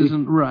 this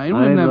isn't right.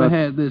 We've I'm never not-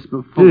 had this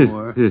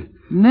before.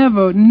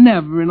 Never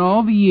in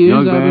all the years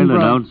Young I've man, been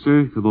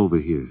announcer, come over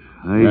here.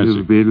 I Yes, have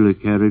sir. been a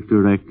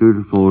character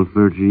actor for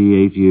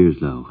 38 years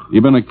now.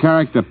 You've been a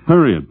character,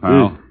 period,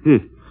 pal.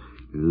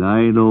 And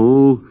I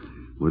know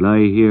when I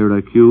hear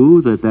a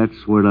cue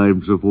that's when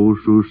I'm supposed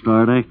to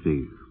start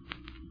acting.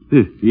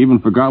 You even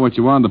forgot what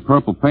you wanted the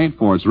purple paint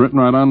for. It's written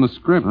right on the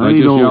script. I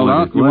just know yelled what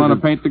out, it you want to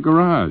was. paint the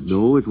garage.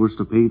 No, it was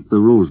to paint the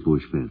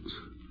rosebush fence.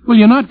 Well,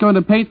 you're not going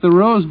to paint the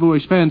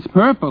rosebush fence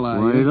purple,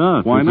 are Why you?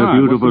 not? Why It's not? a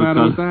beautiful What's the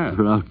matter with color that?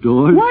 for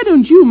outdoors. Why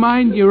don't you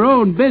mind your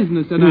own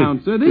business,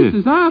 announcer? This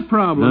is our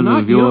problem, None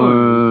not of yours.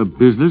 your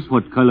business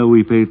what color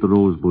we paint the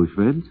rosebush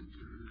fence.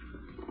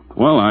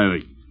 Well,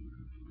 I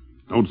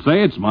don't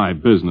say it's my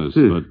business,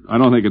 but I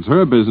don't think it's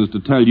her business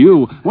to tell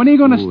you. When are you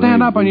going to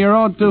stand up on your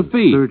own 2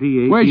 feet?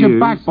 38 Where's years your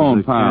backbone,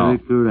 as a pal?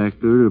 character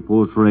actor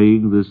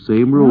portraying the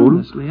same role.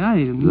 Honestly,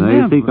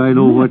 I think I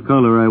know what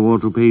color I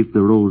want to paint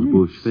the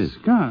rosebush fence.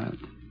 Scott,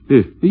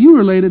 are you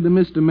related to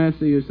Mr.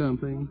 Messy or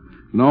something?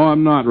 No,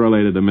 I'm not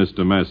related to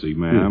Mr. Messy,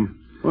 ma'am.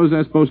 What was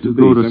that supposed to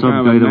be? Go to some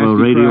kind of a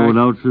nasty radio track?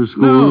 announcer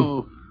school?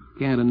 No,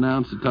 can't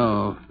announce at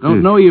all.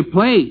 Don't know your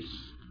place.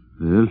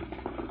 Well,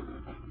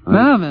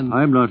 Now then.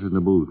 I'm not in the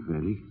mood,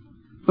 Fanny,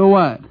 For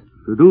what?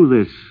 to do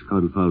this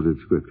confounded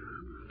script.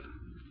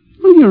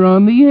 Well, you're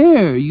on the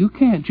air. You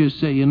can't just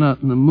say you're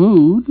not in the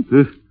mood.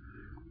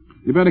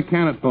 You better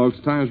can it, folks.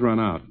 Time's run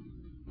out.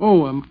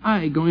 Oh, am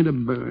I going to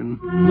burn?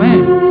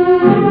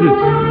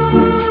 Man.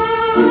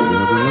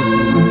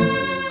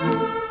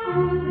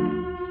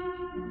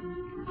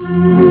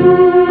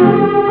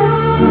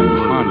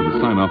 Part of the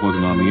sign-off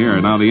wasn't on the air.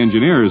 Now the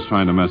engineer is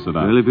trying to mess it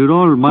up. Well, if you'd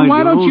all mind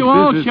Why your don't own you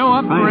all business, show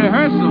up for fine.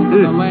 rehearsal for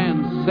the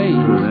land's sake?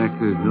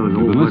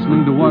 You've been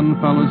listening to One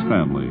Fella's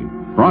Family,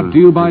 brought to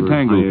you by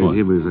Tanglefoot.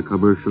 Him as a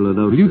commercial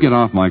announcer. Will you get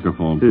off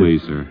microphone,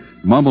 please, sir?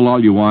 Mumble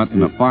all you want in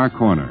the far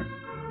corner.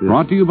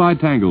 Brought to you by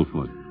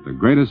Tanglefoot, the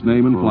greatest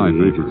name in fly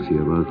paper.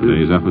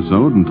 Today's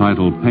episode,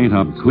 entitled Paint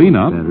Up, Clean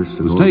Up,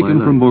 was taken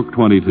from Book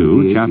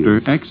 22, Chapter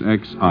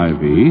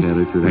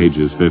XXIV,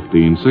 pages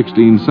 15,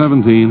 16,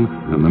 17,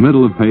 and the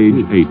middle of page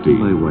 18.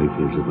 My wife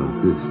hears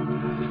about this.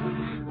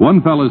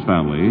 One Fella's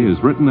Family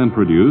is written and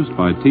produced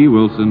by T.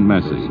 Wilson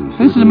Messy.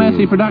 This is a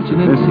messy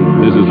production, isn't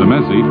it? This is a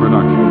Messy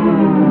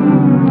production.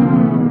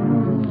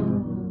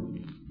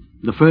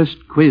 The first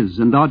quiz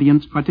and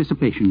audience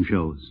participation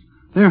shows.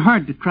 They're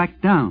hard to track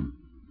down.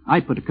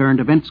 I put a current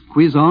events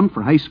quiz on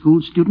for high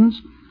school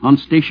students on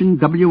station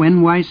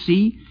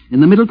WNYC in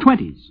the middle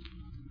 20s.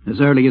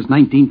 As early as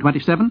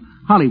 1927,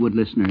 Hollywood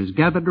listeners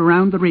gathered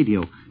around the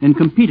radio and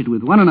competed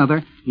with one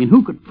another in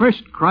who could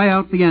first cry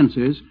out the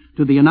answers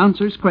to the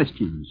announcer's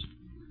questions.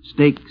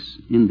 Stakes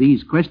in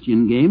these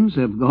question games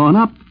have gone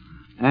up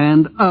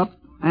and up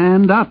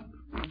and up.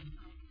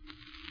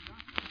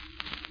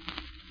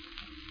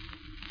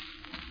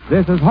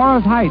 This is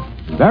Horace Heights,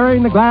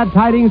 bearing the glad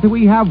tidings that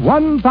we have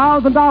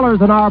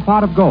 $1,000 in our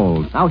pot of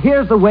gold. Now,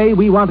 here's the way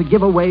we want to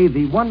give away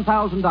the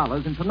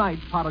 $1,000 in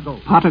tonight's pot of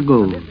gold. Pot of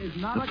Gold,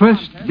 the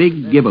first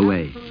big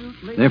giveaway.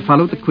 There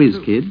follow the quiz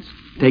kids,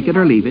 take it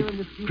or leave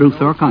it, truth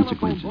or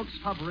consequences.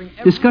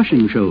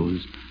 Discussion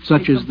shows,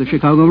 such as the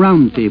Chicago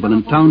Roundtable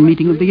and Town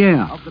Meeting of the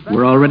Year,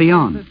 were already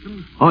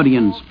on.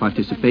 Audience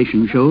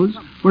participation shows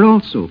were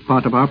also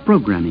part of our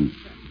programming.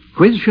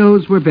 Quiz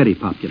shows were very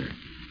popular.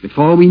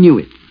 Before we knew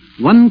it,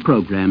 one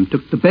program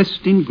took the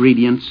best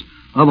ingredients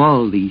of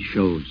all these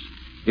shows.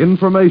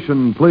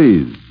 Information,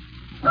 please.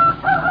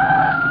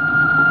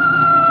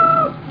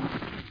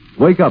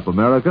 Wake up,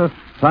 America.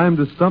 Time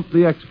to stump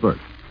the expert.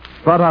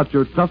 Trot out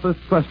your toughest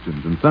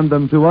questions and send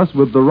them to us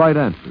with the right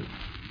answers.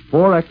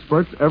 4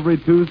 experts every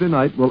Tuesday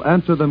night will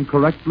answer them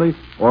correctly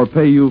or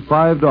pay you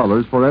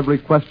 $5 for every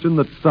question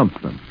that stumps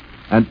them.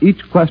 And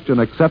each question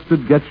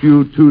accepted gets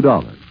you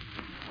 $2.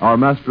 Our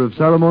master of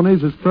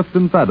ceremonies is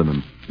Clifton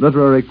Fadiman,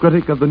 literary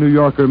critic of the New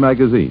Yorker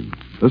magazine.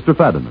 Mr.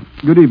 Fadiman.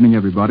 Good evening,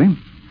 everybody.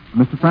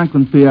 Mr.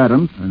 Franklin P.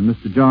 Adams and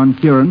Mr. John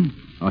Kieran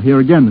are here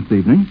again this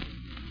evening.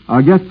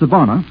 Our guests of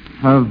honor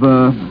have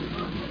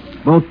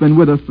both been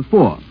with us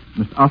before,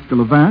 Mr. Oscar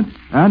Levant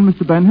and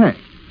Mr. Ben Heck.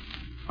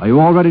 Are you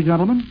all ready,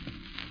 gentlemen?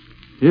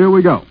 Here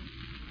we go.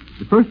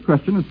 The first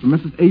question is from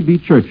Mrs. A.B.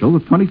 Churchill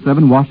of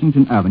 27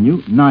 Washington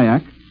Avenue,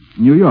 Nyack,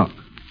 New York.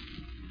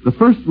 The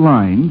first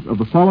lines of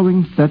the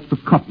following sets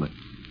of couplets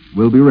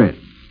will be read,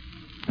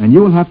 and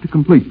you will have to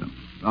complete them.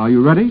 Are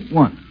you ready?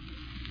 1.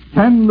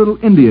 10 little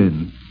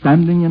Indians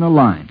standing in a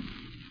line.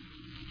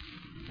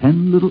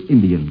 10 little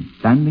Indians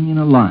standing in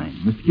a line.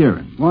 Miss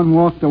Kieran. 1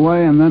 walked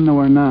away, and then there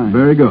were 9.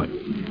 Very good.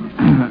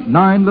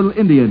 9 little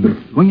Indians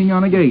swinging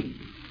on a gate.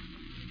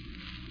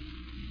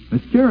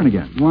 Miss Kieran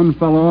again. 1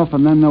 fell off,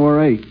 and then there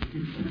were 8.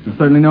 He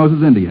certainly knows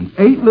his Indians.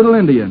 8 little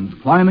Indians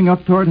climbing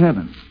up toward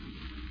heaven.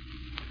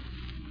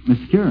 Miss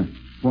Kieran.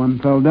 1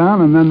 fell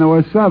down, and then there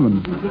were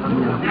 7.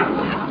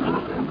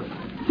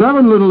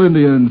 7 little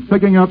Indians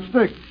picking up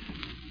sticks.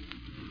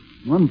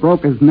 1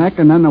 broke his neck,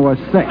 and then there were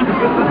 6.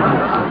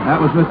 That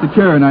was Mr.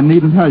 Kieran, I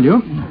needn't tell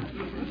you.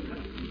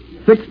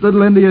 6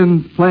 little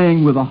Indians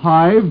playing with a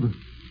hive.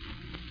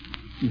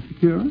 Mr.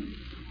 Kieran?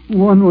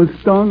 1 was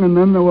stung, and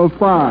then there were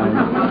 5.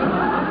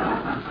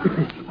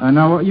 And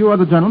now you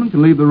other gentlemen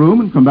can leave the room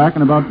and come back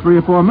in about 3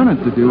 or 4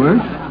 minutes if you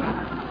wish.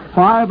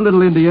 5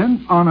 little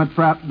Indians on a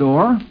trap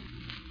door.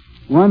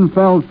 1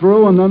 fell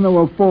through, and then there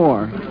were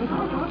 4.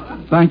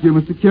 Thank you,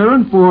 Mr.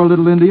 Kieran. 4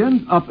 little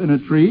Indians up in a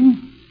tree.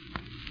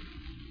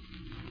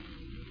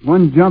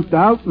 1 jumped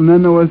out, and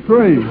then there were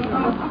 3.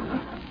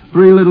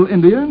 3 little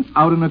Indians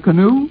out in a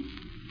canoe.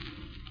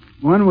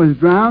 1 was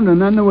drowned,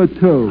 and then there were 2.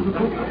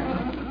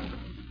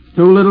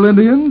 2 little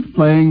Indians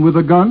playing with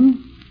a gun.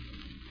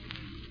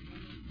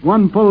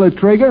 1 pulled the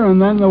trigger,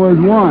 and then there was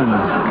 1.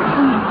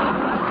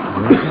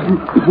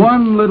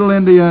 1 little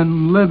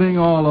Indian living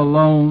all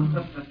alone.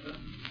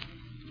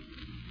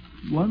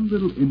 1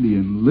 little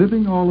Indian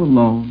living all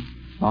alone.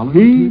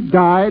 He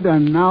died,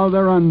 and now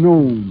they're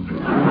unknown.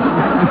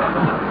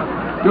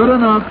 Good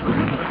enough.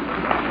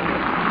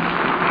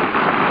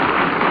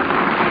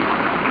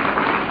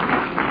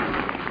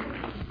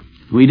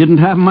 We didn't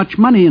have much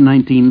money in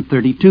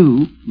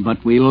 1932,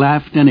 but we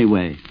laughed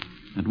anyway.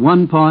 At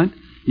one point,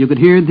 you could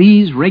hear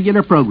these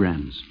regular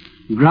programs: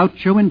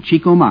 Groucho and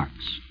Chico Marx,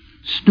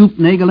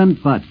 Stoopnagel and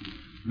Bud,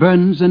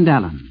 Burns and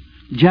Allen,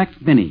 Jack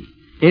Benny,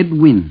 Ed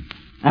Wynn,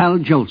 Al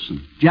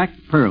Jolson, Jack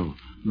Pearl,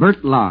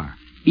 Bert Lahr,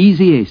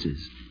 Easy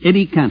Aces,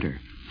 Eddie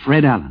Cantor,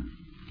 Fred Allen.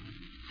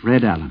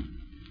 Fred Allen,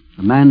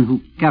 the man who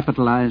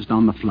capitalized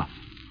on the fluff,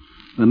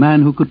 the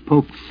man who could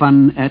poke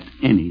fun at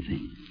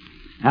anything.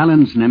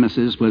 Allen's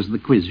nemesis was the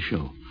quiz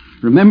show.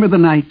 Remember the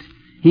night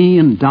he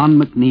and Don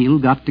McNeil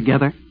got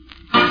together?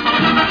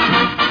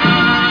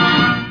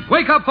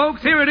 Wake up,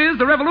 folks. Here it is,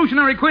 the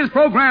revolutionary quiz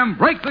program,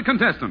 Break the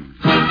Contestant.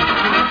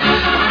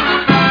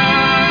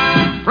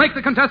 Break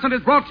the Contestant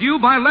is brought to you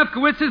by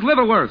Lefkowitz's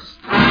Liverwurst.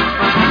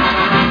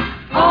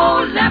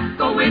 Oh,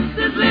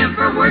 Lefkowitz's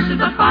Liverwurst is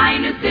the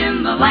finest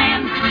in the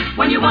land.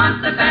 When you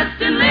want the best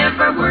in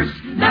liverwurst,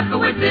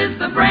 Lefkowitz is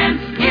the brand.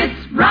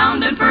 It's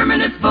round and firm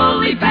and it's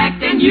fully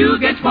packed, and you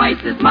get twice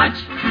as much.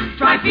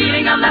 Try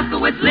feeding a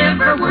Lefkowitz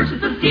liverwurst.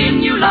 It's the skin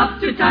you love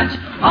to touch.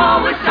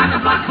 Oh, it's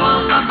chock-a-block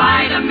full of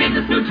vitamins.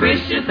 It's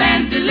nutritious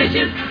and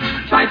delicious.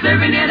 Try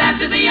serving it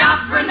after the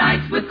opera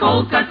nights with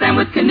cold cuts and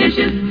with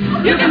knishes.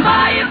 You can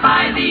buy it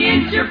by the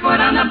inch or foot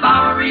on the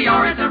Bowery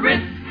or at the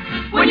Ritz.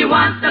 When you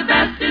want the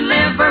best in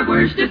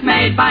liverwurst, it's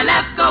made by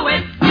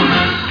Lefkowitz.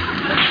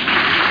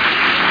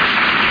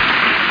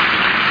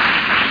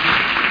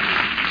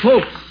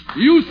 Folks,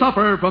 do you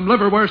suffer from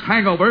liverwurst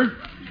hangover?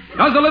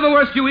 Does the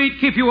liverwurst you eat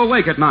keep you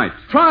awake at night?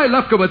 Try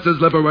Lefkowitz's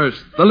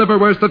Liverwurst, the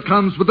liverwurst that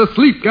comes with a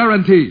sleep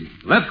guarantee.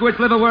 Lefkowitz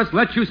Liverwurst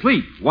lets you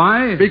sleep.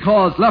 Why?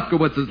 Because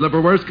Lefkowitz's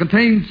Liverwurst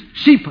contains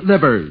sheep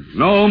livers.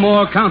 No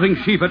more counting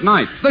sheep at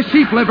night. The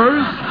sheep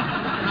livers...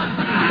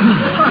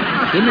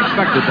 Didn't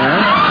expect it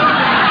there.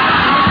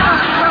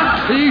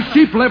 These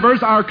sheep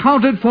livers are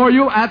counted for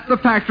you at the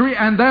factory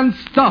and then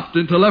stuffed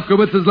into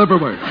Lefkowitz's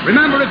Liverwurst.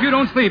 Remember, if you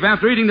don't sleep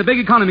after eating the big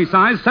economy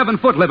size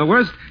 7-foot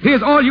liverwurst,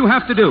 here's all you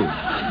have to do.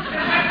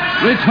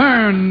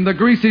 Return the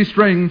greasy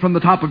string from the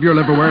top of your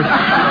liverwurst,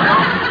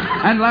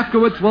 and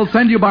Lefkowitz will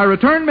send you by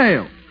return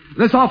mail.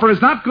 This offer is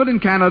not good in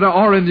Canada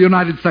or in the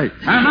United States.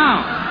 And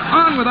now,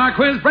 on with our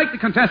quiz, Break the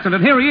Contestant.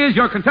 And here he is,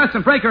 your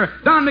contestant breaker,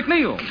 Don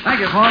McNeil. Thank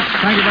you, folks.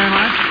 Thank you very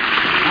much.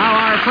 Now,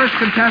 our first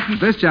contestant,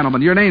 this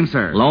gentleman. Your name,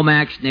 sir?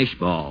 Lomax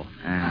Nishball.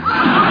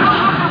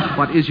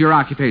 What is your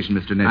occupation,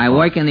 Mr. Nichols? I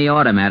work in the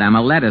automat. I'm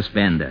a lettuce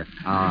bender.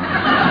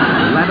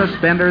 Lettuce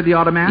bender at the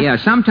automat? Yeah,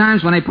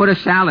 sometimes when they put a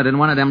salad in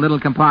one of them little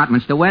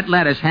compartments, the wet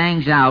lettuce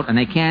hangs out and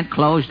they can't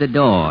close the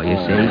door, you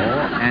see.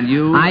 And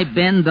you? I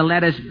bend the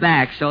lettuce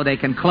back so they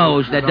can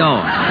close the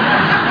door.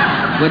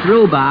 With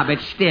rhubarb,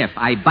 it's stiff.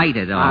 I bite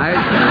it off.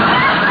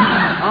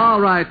 All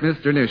right,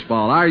 Mr.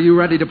 Nishball. Are you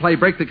ready to play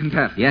Break the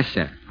Contest? Yes,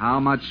 sir. How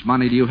much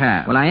money do you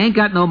have? Well, I ain't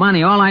got no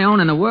money. All I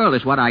own in the world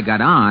is what I got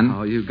on.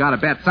 Oh, you've got to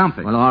bet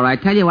something. Well, all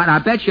right. Tell you what, I'll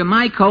bet you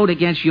my coat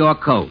against your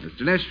coat.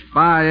 Mr.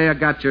 Nishball, you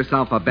got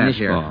yourself a bet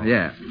Nishball.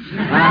 here. Yes.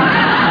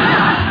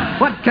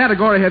 What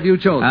category have you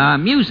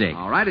chosen? Music.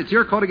 All right, it's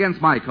your coat against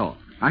my coat.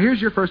 Now,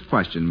 here's your first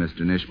question,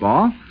 Mr.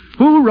 Nishball.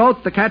 Who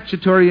wrote the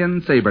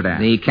Cacciaturian Saber Dance?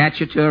 The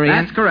Cacciaturian?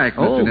 That's correct,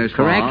 Mr. Nishball.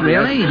 Correct,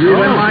 really? Yes. You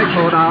and my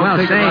coat, I'll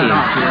take it say. right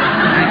off here.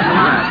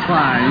 That's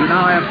fine. You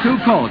now have 2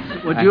 coats.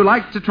 Would you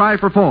like to try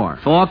for 4?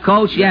 4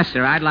 coats? Yes,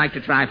 sir. I'd like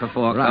to try for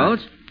 4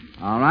 coats.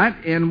 All right.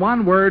 In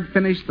one word,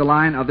 finish the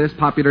line of this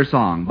popular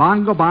song.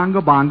 Bongo,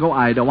 bongo, bongo,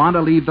 I don't want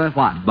to leave the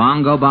what?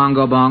 Bongo,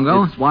 bongo,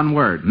 bongo? It's one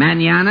word.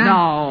 Manana?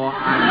 No.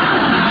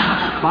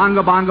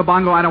 Bongo, bongo,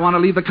 bongo, I don't want to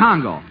leave the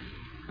Congo.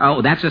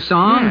 Oh, that's a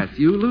song? Yes,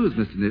 you lose,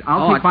 Mr. Nish.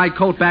 I'll take my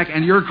coat back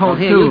and your coat,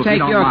 here, too. You take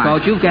your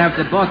coat. You have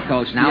the both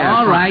coats now. Yes,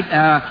 all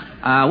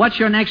right. What's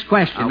your next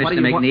question, Mr.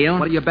 McNeil?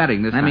 What are you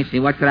betting this time? Let me see.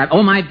 What could I...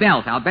 Oh, my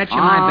belt. I'll bet you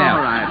my belt.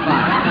 All right,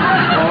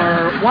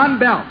 fine. For 1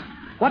 belt.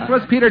 What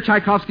was Peter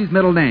Tchaikovsky's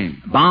middle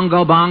name?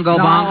 Bongo, bongo,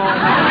 no. bongo.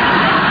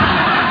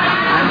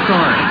 I'm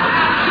sorry.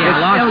 Yeah,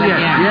 lost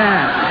again.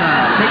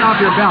 Yes. Take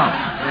off your belt.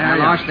 I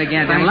lost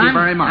again. Thank you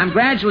very much. I'm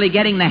gradually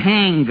getting the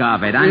hang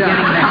of it. I'm getting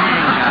the hang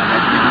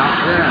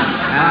of it.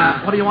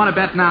 Yeah. What do you want to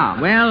bet now?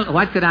 Well,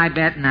 what could I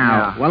bet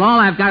now? Yeah. Well, all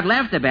I've got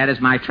left to bet is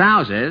my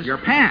trousers. Your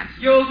pants.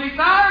 You'll be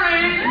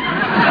sorry.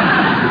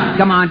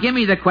 Come on, give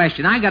me the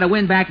question. I got to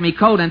win back me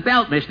coat and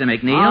belt, Mr.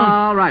 McNeil.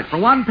 All right, for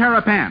 1 pair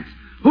of pants.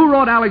 Who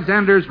wrote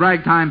Alexander's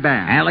Ragtime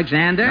Band?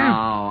 Alexander?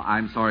 No,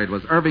 I'm sorry. It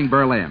was Irving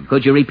Berlin.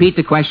 Could you repeat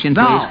the question,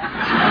 please? No.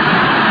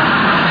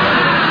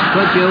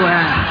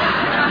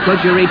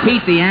 Could you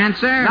repeat the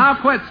answer? Now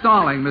quit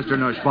stalling, Mr.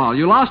 Nushball.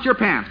 You lost your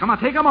pants. Come on,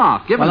 take them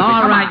off. Give them to me.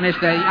 All right, on.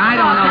 mister. I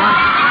don't know what...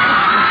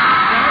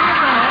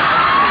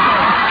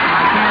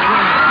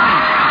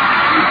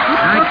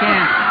 I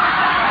can't.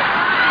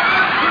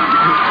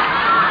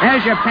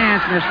 There's your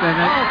pants, mister.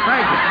 Oh,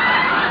 thank you.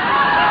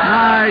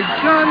 My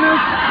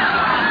goodness.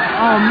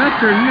 Oh,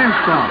 Mr.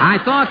 Nushball. I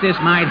thought this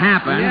might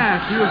happen.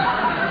 Yes, you...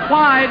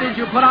 Why did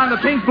you put on the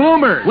pink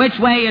bloomers? Which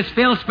way is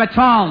Phil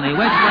Spitalny? Which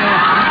way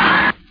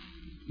is...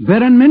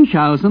 Baron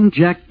Munchausen,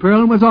 Jack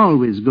Pearl was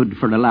always good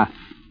for a laugh.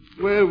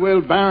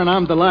 Well, Baron,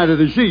 I'm delighted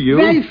to see you.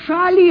 Well,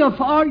 Charlie,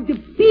 of all the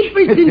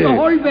people in the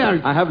whole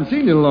world. I haven't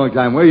seen you in a long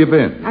time. Where you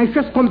been? I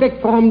just come back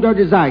from the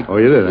other side. Oh,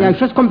 you did, Yeah, huh? I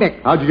just come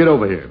back. How'd you get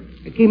over here?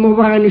 I came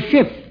over on a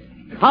ship.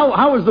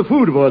 How was the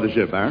food aboard the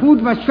ship, Baron?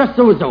 Food was just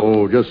so-so.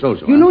 Oh, just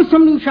so-so. You know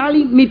something,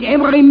 Charlie? With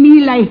every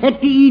meal I had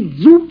to eat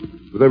soup.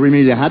 With every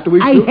meal you had to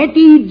eat I soup? had to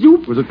eat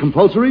soup. Was it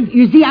compulsory?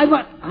 You see, I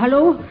was...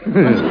 Hello?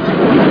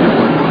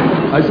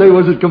 I say,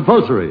 was it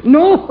compulsory?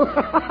 No.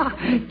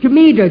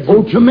 Tomatoes.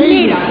 Oh,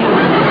 tomatoes.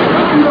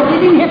 No, they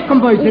didn't have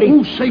compulsory.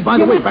 Oh, say, by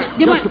the way,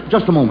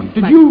 just a moment.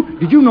 Did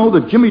you know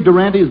that Jimmy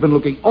Durante has been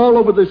looking all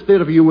over this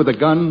theater for you with a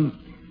gun?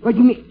 What do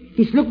you mean?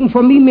 He's looking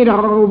for me with a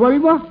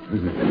revolver?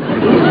 With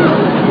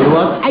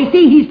what? I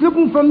say he's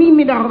looking for me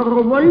with a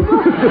revolver.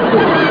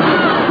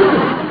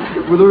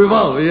 With a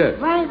revolver, yes.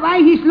 Why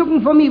he's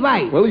looking for me?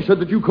 Why? Well, he said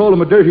that you called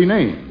him a dirty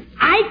name.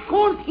 I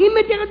called him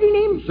a dirty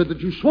name? He said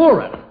that you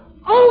swore at him.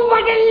 Oh,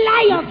 what a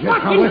liar!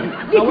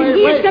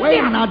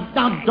 Wait. Now,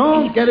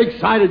 don't get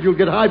excited. You'll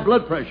get high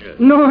blood pressure.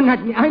 No,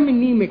 not me. I'm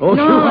anemic. Oh,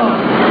 no.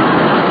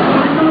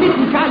 Sure.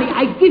 Listen, Charlie,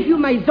 I give you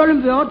my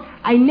solemn word.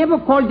 I never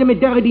called him a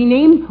dirty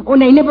name,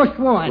 and I never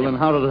swore at him. Well, then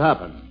how did it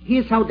happen?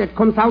 Here's how that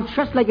comes out,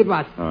 just like it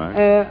was. All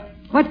right.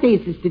 What day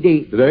is this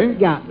today? Today?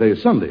 Yeah. Today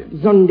is Sunday.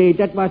 Sunday.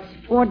 That was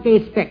 4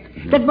 days back.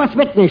 That was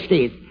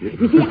Wednesday.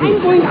 You see,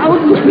 I'm going out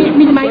with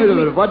my... Wait a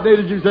minute. What day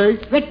did you say?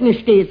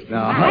 Wednesday. No,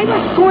 I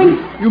was going...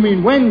 You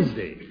mean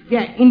Wednesday?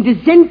 Yeah, in the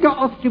center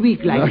of the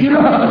week, like, you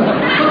know.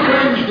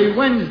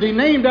 Wednesday,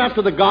 named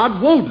after the god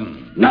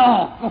Woden.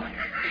 No.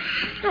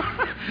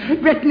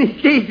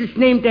 Wednesdays is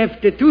named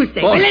after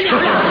Tuesday. Oh,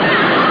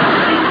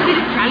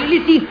 Charlie,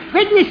 you see,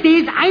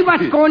 Wednesdays I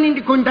was going in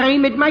the country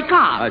with my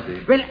car. I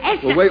see. Well,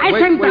 as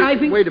I'm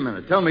driving... Wait a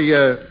minute. Tell me,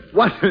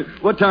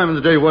 what time of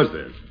the day was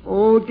this?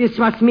 Oh, this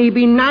was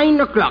maybe 9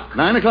 o'clock.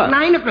 9 o'clock?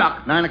 9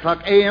 o'clock. 9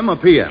 o'clock a.m. or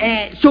p.m.?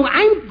 So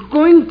I'm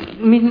going... What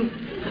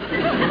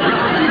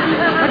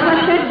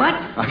was that? What?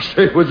 I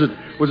say, was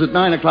it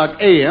 9 o'clock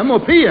a.m. or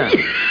p.m.?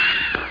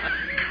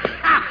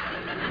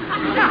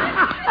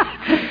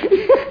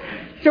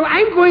 So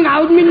I'm going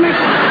out with my...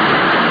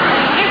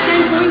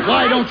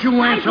 Why don't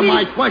you answer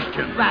my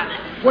question?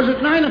 Was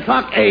it 9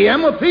 o'clock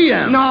a.m. or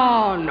p.m.?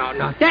 No.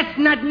 That's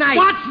not nice.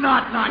 What's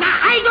not nice? Now,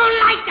 I don't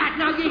like that.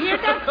 Now, you hear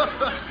that?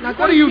 Now,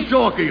 what are you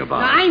talking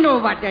about? Now, I know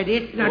what that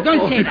is. Now,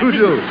 don't say that. You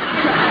do.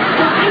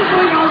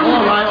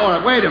 All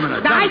right. Wait a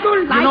minute. I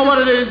don't like You know it.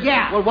 what it is?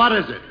 Yeah. Well, what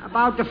is it?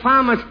 About the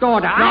farmer's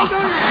daughter. I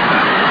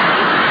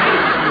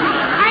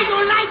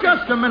don't like it.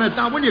 Just a minute.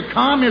 Now, will you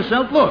calm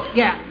yourself? Look.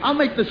 Yeah. I'll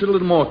make this a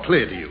little more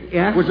clear to you.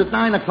 Yeah? Was it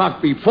 9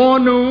 o'clock before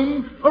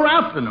noon or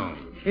afternoon?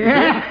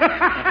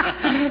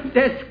 Yeah.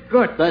 That's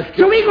good. That's good.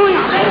 So we going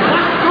out.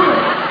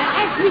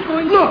 As we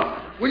going Look,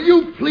 will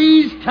you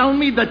please tell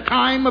me the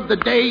time of the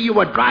day you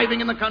were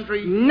driving in the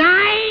country?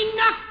 9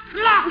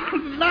 o'clock.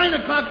 9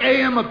 o'clock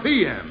a.m. or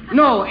p.m.?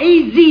 No,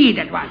 A.Z.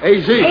 that was.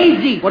 A.Z.?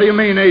 A.Z. What do you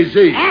mean,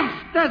 A.Z.?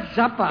 After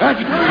supper.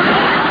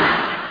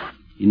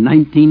 In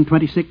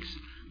 1926,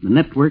 the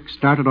network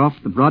started off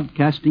the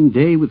broadcasting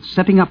day with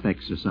setting up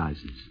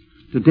exercises.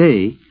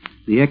 Today,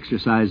 the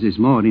exercise is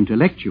more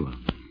intellectual.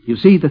 You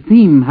see, the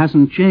theme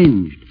hasn't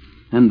changed,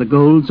 and the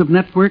goals of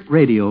network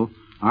radio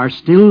are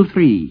still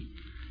three: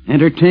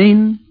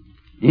 entertain,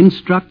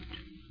 instruct,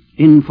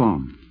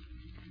 inform.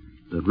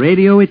 The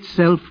radio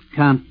itself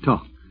can't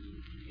talk.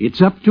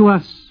 It's up to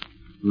us,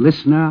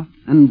 listener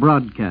and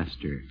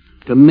broadcaster,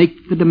 to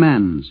make the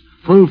demands,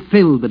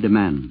 fulfill the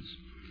demands.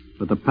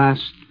 For the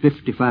past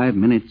 55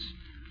 minutes,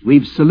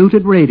 we've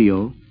saluted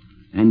radio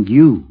and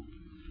you.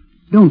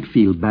 Don't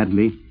feel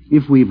badly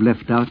if we've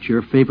left out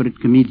your favorite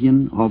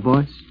comedian or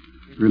voice.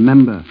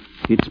 Remember,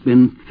 it's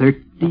been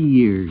 30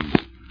 years.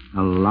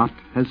 A lot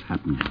has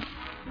happened.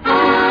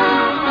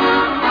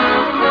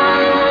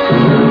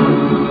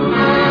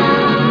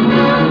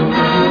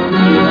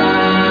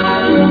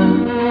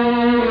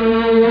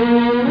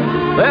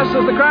 This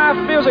is the Kraft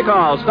Music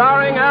Hall,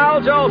 starring Al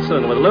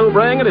Jolson, with Lou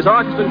Bring and his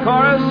orchestra and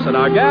chorus, and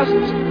our guests,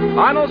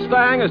 Arnold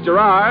Stang as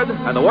Gerard,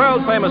 and the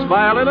world-famous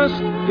violinist,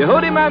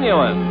 Yehudi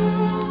Menuhin.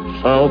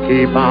 So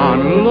keep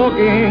on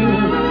looking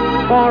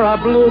for a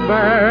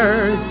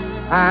bluebird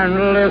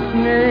and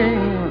listening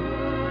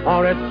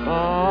for its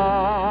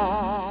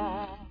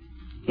song.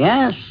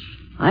 Yes,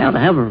 I ought to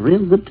have a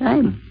real good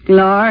time.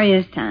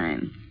 Glorious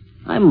time.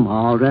 I'm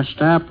all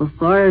dressed up, of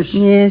course.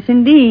 Yes,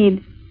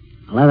 indeed.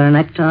 A leather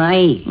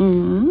necktie.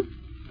 Mm-hmm.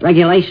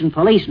 Regulation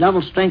police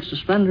double-strength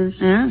suspenders.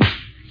 Yeah.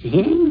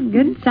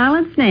 Good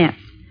solid snaps.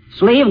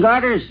 Sleeve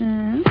garters.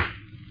 They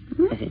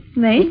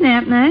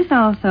snap nice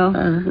also.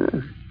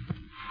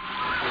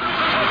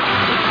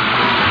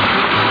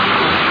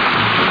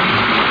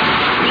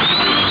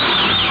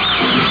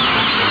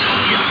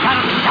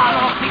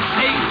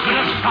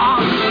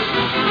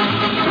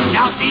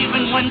 Now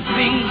even when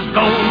things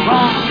go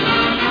wrong,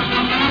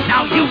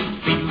 now you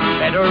feel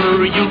better,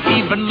 you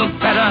even look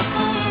better.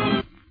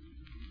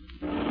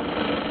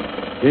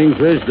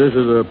 Kingfish, this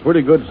is a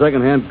pretty good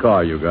second-hand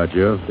car you got,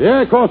 Joe.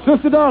 Yeah, it cost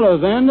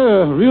 $50 and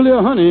really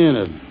a honey in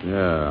it.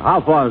 Yeah.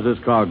 How far has this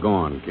car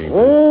gone, Kingfish?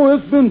 Oh,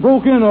 it's been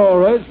broke in all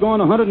right. It's gone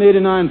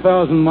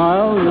 189,000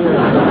 miles.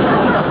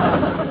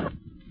 Yeah.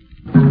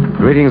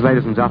 Greetings,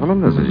 ladies and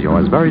gentlemen. This is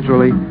yours very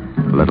truly,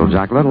 Little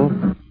Jack Little.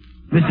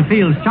 Mr.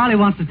 Fields, Charlie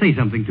wants to say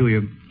something to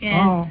you. Yes.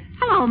 Oh.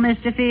 Hello,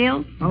 Mr.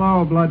 Fields.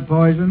 Hello, blood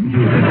poison.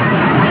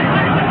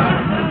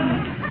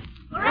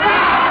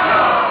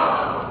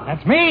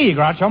 That's me,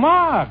 Groucho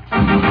Marx.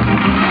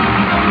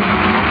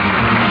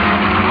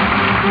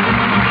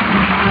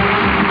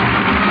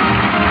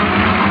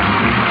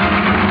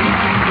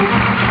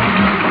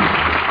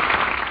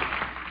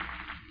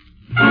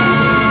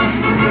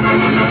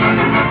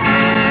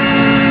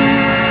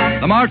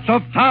 The March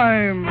of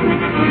Time.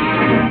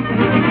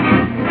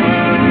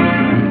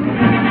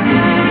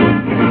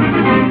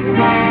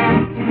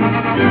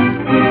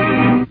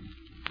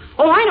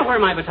 Oh, I know where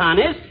my baton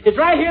is. It's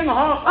right here in the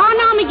hall. Oh,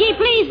 no, McGee,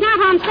 please, not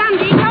on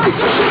Sunday. Don't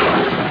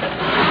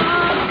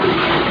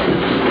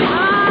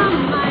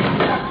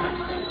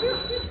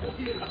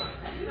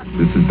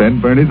you? This is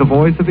Ben Burney, the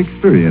voice of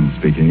experience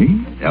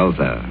speaking.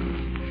 Elsa.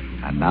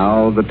 And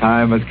now the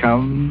time has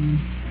come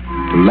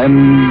to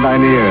lend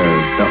thine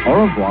ears to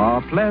Au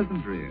revoir,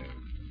 Pleasantry.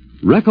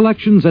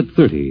 Recollections at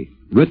 30,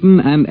 written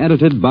and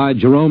edited by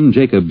Jerome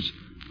Jacobs,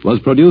 was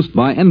produced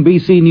by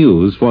NBC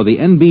News for the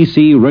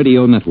NBC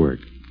Radio Network.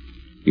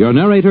 Your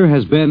narrator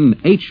has been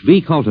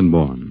H.V.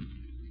 Kaltenborn.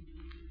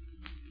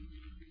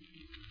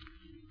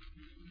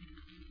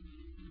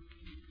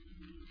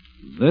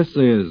 This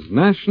is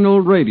National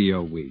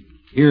Radio Week.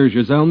 Here's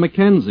Giselle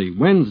McKenzie,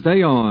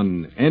 Wednesday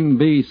on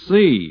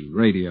NBC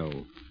Radio.